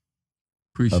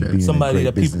somebody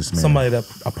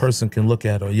that a person can look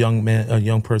at, or a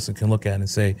young person can look at and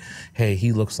say, hey,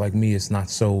 he looks like me. It's not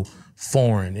so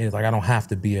foreign. It's like, I don't have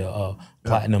to be a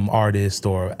platinum artist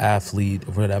or athlete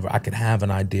or whatever. I can have an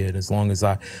idea, and as long as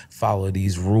I follow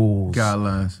these rules,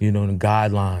 guidelines, you know, the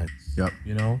guidelines. Yep.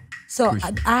 You know. So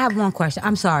I have one question.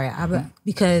 I'm sorry,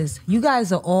 because you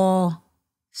guys are all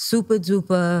super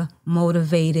duper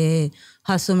motivated,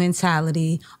 hustle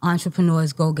mentality,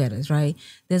 entrepreneurs, go-getters, right?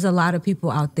 There's a lot of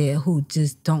people out there who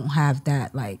just don't have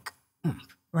that, like,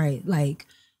 right? Like,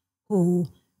 who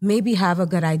maybe have a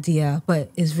good idea, but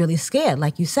is really scared.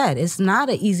 Like you said, it's not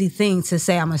an easy thing to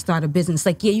say, I'm gonna start a business.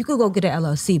 Like, yeah, you could go get an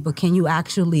LLC, but can you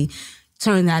actually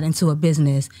turn that into a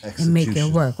business and make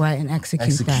it work, right? And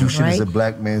execute that, right? Execution is a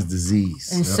black man's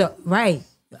disease. And so, right.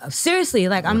 Seriously,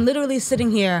 like, I'm literally sitting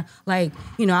here, like,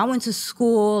 you know, I went to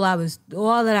school, I was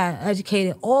all that I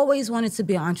educated, always wanted to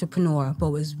be an entrepreneur,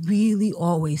 but was really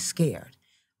always scared,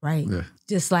 right? Yeah.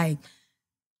 Just like,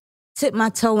 tip my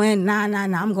toe in, nah,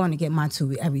 I'm going to get my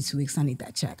every 2 weeks, I need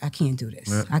that check. I can't do this.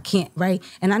 Yeah. I can't, right?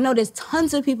 And I know there's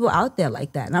tons of people out there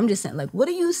like that. And I'm just saying, like, what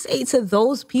do you say to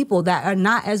those people that are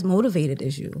not as motivated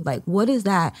as you? Like, what is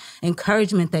that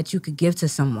encouragement that you could give to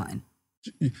someone?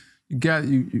 You got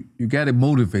to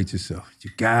motivate yourself. You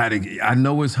got to. I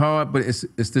know it's hard, but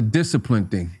it's the discipline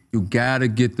thing. You got to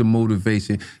get the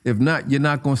motivation. If not, you're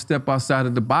not going to step outside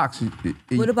of the box.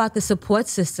 What about the support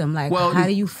system? Like, how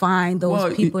do you find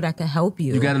those people that can help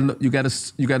you? You got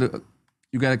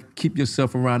to keep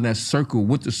yourself around that circle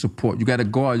with the support. You got to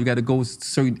go out. You got to go with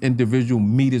certain individual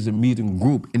meetings and meeting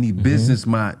group. Any business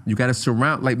mind. You got to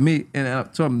surround, like me. And I'm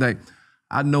talking, like,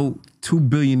 I know 2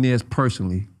 billionaires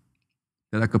personally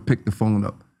that I could pick the phone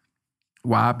up.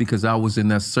 Why? Because I was in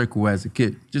that circle as a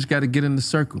kid. Just got to get in the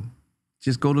circle.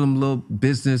 Just go to them little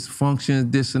business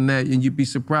functions, this and that, and you'd be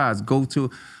surprised. Go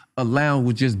to a lounge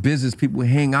with just business people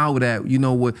hang out at, you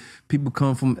know, where people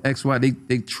come from X, Y,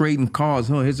 they trading cars.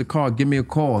 Here's a car, give me a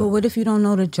call. But what if you don't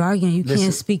know the jargon? You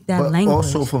can't speak that language.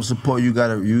 Also from support,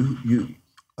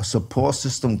 a support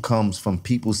system comes from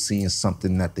people seeing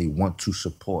something that they want to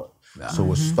support.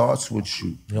 So it starts with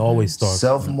you. It always starts.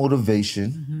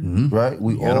 Self-motivation, right?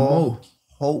 We all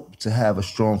hope to have a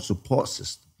strong support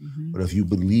system. But if you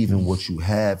believe in what you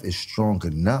have is strong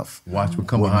enough, watch what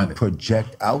come behind it.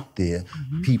 Project out there,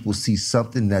 people see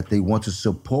something that they want to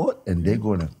support, and they're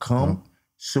going to come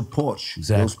support you.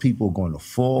 Exactly. Those people are going to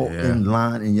fall in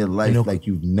line in your life like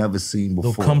you've never seen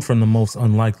before. They'll come from the most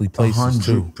unlikely places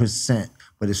 100%.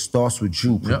 But it starts with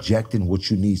you projecting what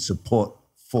you need support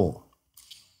for.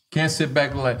 Can't sit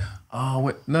back and like, go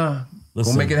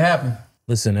make it happen.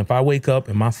 Listen, if I wake up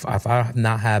and if I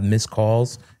not have missed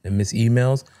calls and missed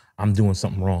emails, I'm doing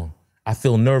something wrong. I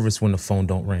feel nervous when the phone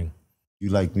don't ring. You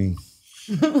like me.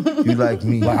 You like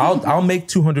me. Like, I'll make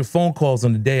 200 phone calls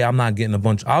in a day. I'm not getting a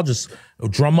bunch. I'll just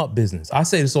drum up business. I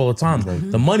say this all the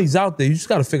time. The money's out there. You just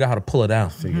got to figure out how to pull it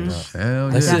out. Figure it out.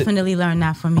 Hell yeah. Definitely learn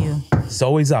that from you. It's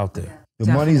always out there.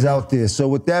 The money's out there. So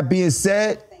with that being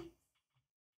said,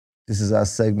 this is our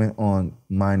segment on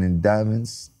mining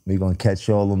diamonds. We're going to catch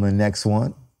y'all on the next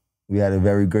one. We had a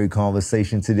very great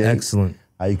conversation today. Excellent.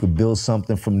 How you could build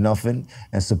something from nothing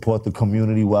and support the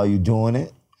community while you're doing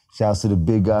it. Shouts to the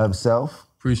big guy himself.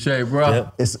 Appreciate it, bro.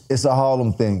 Yep. It's a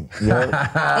Harlem thing. You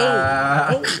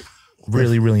know?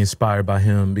 Really, really inspired by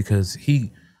him because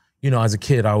he, you know, as a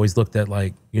kid, I always looked at,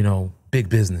 like, you know, big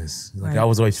business. Like Right. I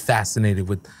was always fascinated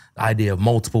with the idea of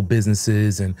multiple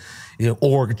businesses and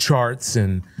org charts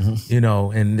and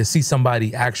and to see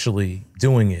somebody actually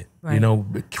doing it, Right.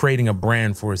 creating a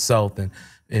brand for itself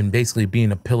and basically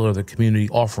being a pillar of the community,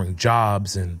 offering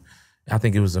jobs, and I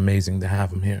think it was amazing to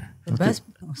have him here. The best,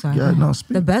 sorry. Yeah, no,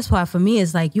 speak. The best part for me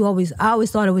is like I always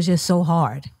thought it was just so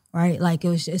hard, right? Like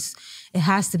it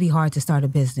has to be hard to start a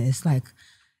business,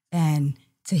 and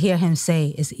to hear him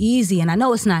say it's easy, and I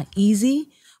know it's not easy,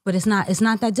 but it's not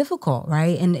that difficult,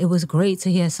 right? And it was great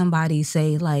to hear somebody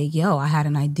say like, yo, I had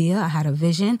an idea, I had a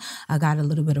vision, I got a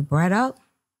little bit of bread up,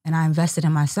 and I invested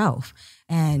in myself.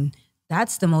 And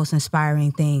that's the most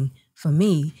inspiring thing for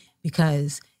me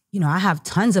because, I have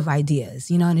tons of ideas,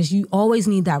 and you always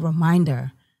need that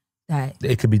reminder that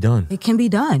It could be done. it can be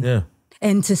done. Yeah.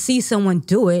 And to see someone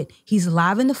do it, he's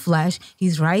live in the flesh.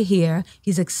 He's right here.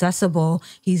 He's accessible.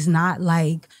 He's not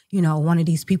like, one of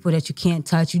these people that you can't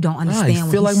touch. You don't understand I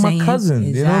what feel he's like saying. my cousin.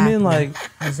 You know what I mean? Like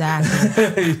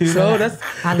Exactly.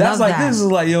 I that's love like that. this is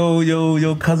like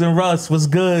yo cousin Russ was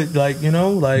good. Like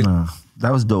Nah,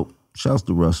 that was dope. Shouts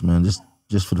to Russ, man.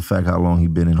 Just for the fact how long he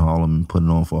been in Harlem and putting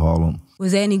on for Harlem.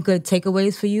 Was there any good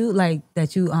takeaways for you, like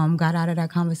that you got out of that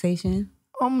conversation?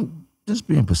 Just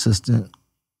being persistent.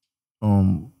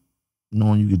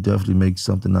 Knowing you could definitely make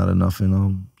something out of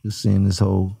nothing. Just seeing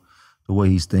the way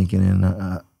he's thinking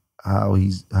and how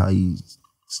he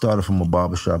started from a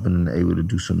barbershop and then able to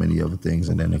do so many other things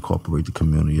and then incorporate the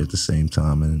community at the same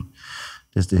time, and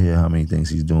just to hear how many things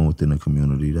he's doing within the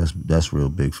community. That's real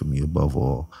big for me. Above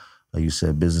all, like you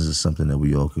said, business is something that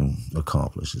we all can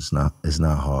accomplish. It's not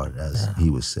hard, as he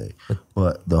would say.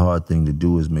 But the hard thing to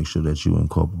do is make sure that you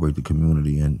incorporate the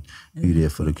community and be there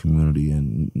for the community.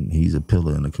 And he's a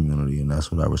pillar in the community, and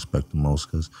that's what I respect the most.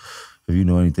 Because if you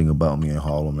know anything about me in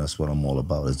Harlem, that's what I'm all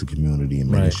about, is the community and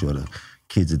making sure the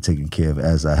kids are taken care of,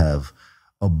 as I have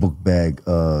a book bag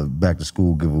back to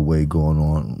school giveaway going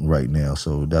on right now.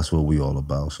 So that's what we all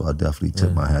about. So I definitely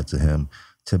tip my hat to him.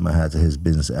 Tip my hat to his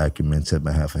business acumen. Tip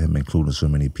my hat for him including so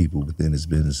many people within his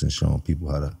business and showing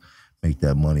people how to make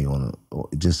that money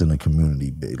just in a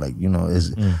community. Like,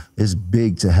 it's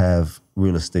big to have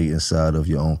real estate inside of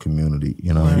your own community. Huge.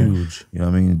 You know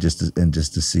what I mean? Just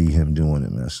to see him doing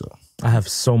it, man. So I have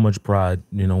so much pride,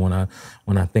 when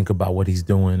I think about what he's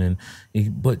doing,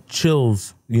 but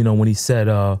chills, when he said,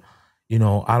 I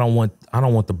don't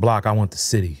want the block, I want the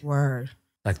city. Word.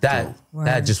 Like that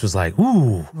just was like,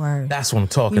 ooh, Word. that's what I'm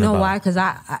talking about. You know why? Because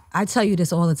I tell you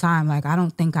this all the time. Like, I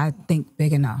don't think I think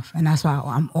big enough. And that's why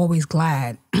I'm always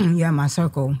glad you're in my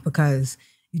circle, because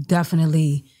you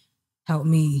definitely help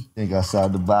me think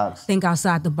outside the box.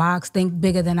 Think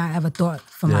bigger than I ever thought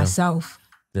for myself.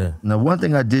 Yeah. Now, one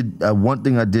thing I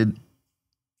did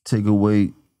take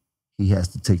away, he has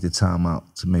to take the time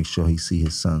out to make sure he see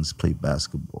his sons play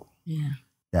basketball. Yeah.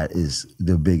 That is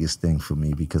the biggest thing for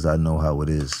me, because I know how it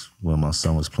is when my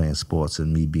son was playing sports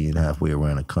and me being halfway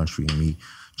around the country and me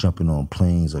jumping on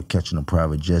planes or catching a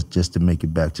private jet just to make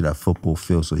it back to that football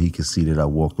field so he could see that I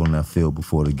walked on that field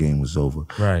before the game was over.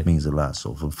 Right. Means a lot.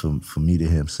 So for me to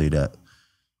him say that,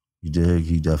 he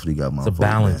definitely got my vote. It's a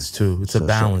balance, man. too. It's a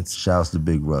balance. Shouts to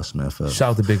Big Russ, man. Shout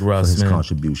out to Big Russ, for his man.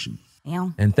 contribution. Yeah.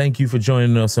 And thank you for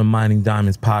joining us on Mining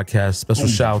Diamonds podcast. Special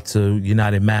shout out to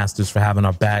United Masters for having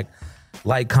our back.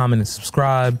 Like, comment, and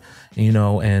subscribe,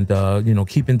 and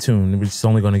keep in tune. It's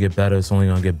only going to get better. It's only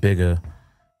going to get bigger,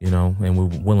 and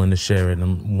we're willing to share it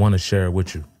and want to share it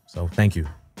with you. So thank you.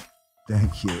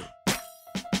 Thank you.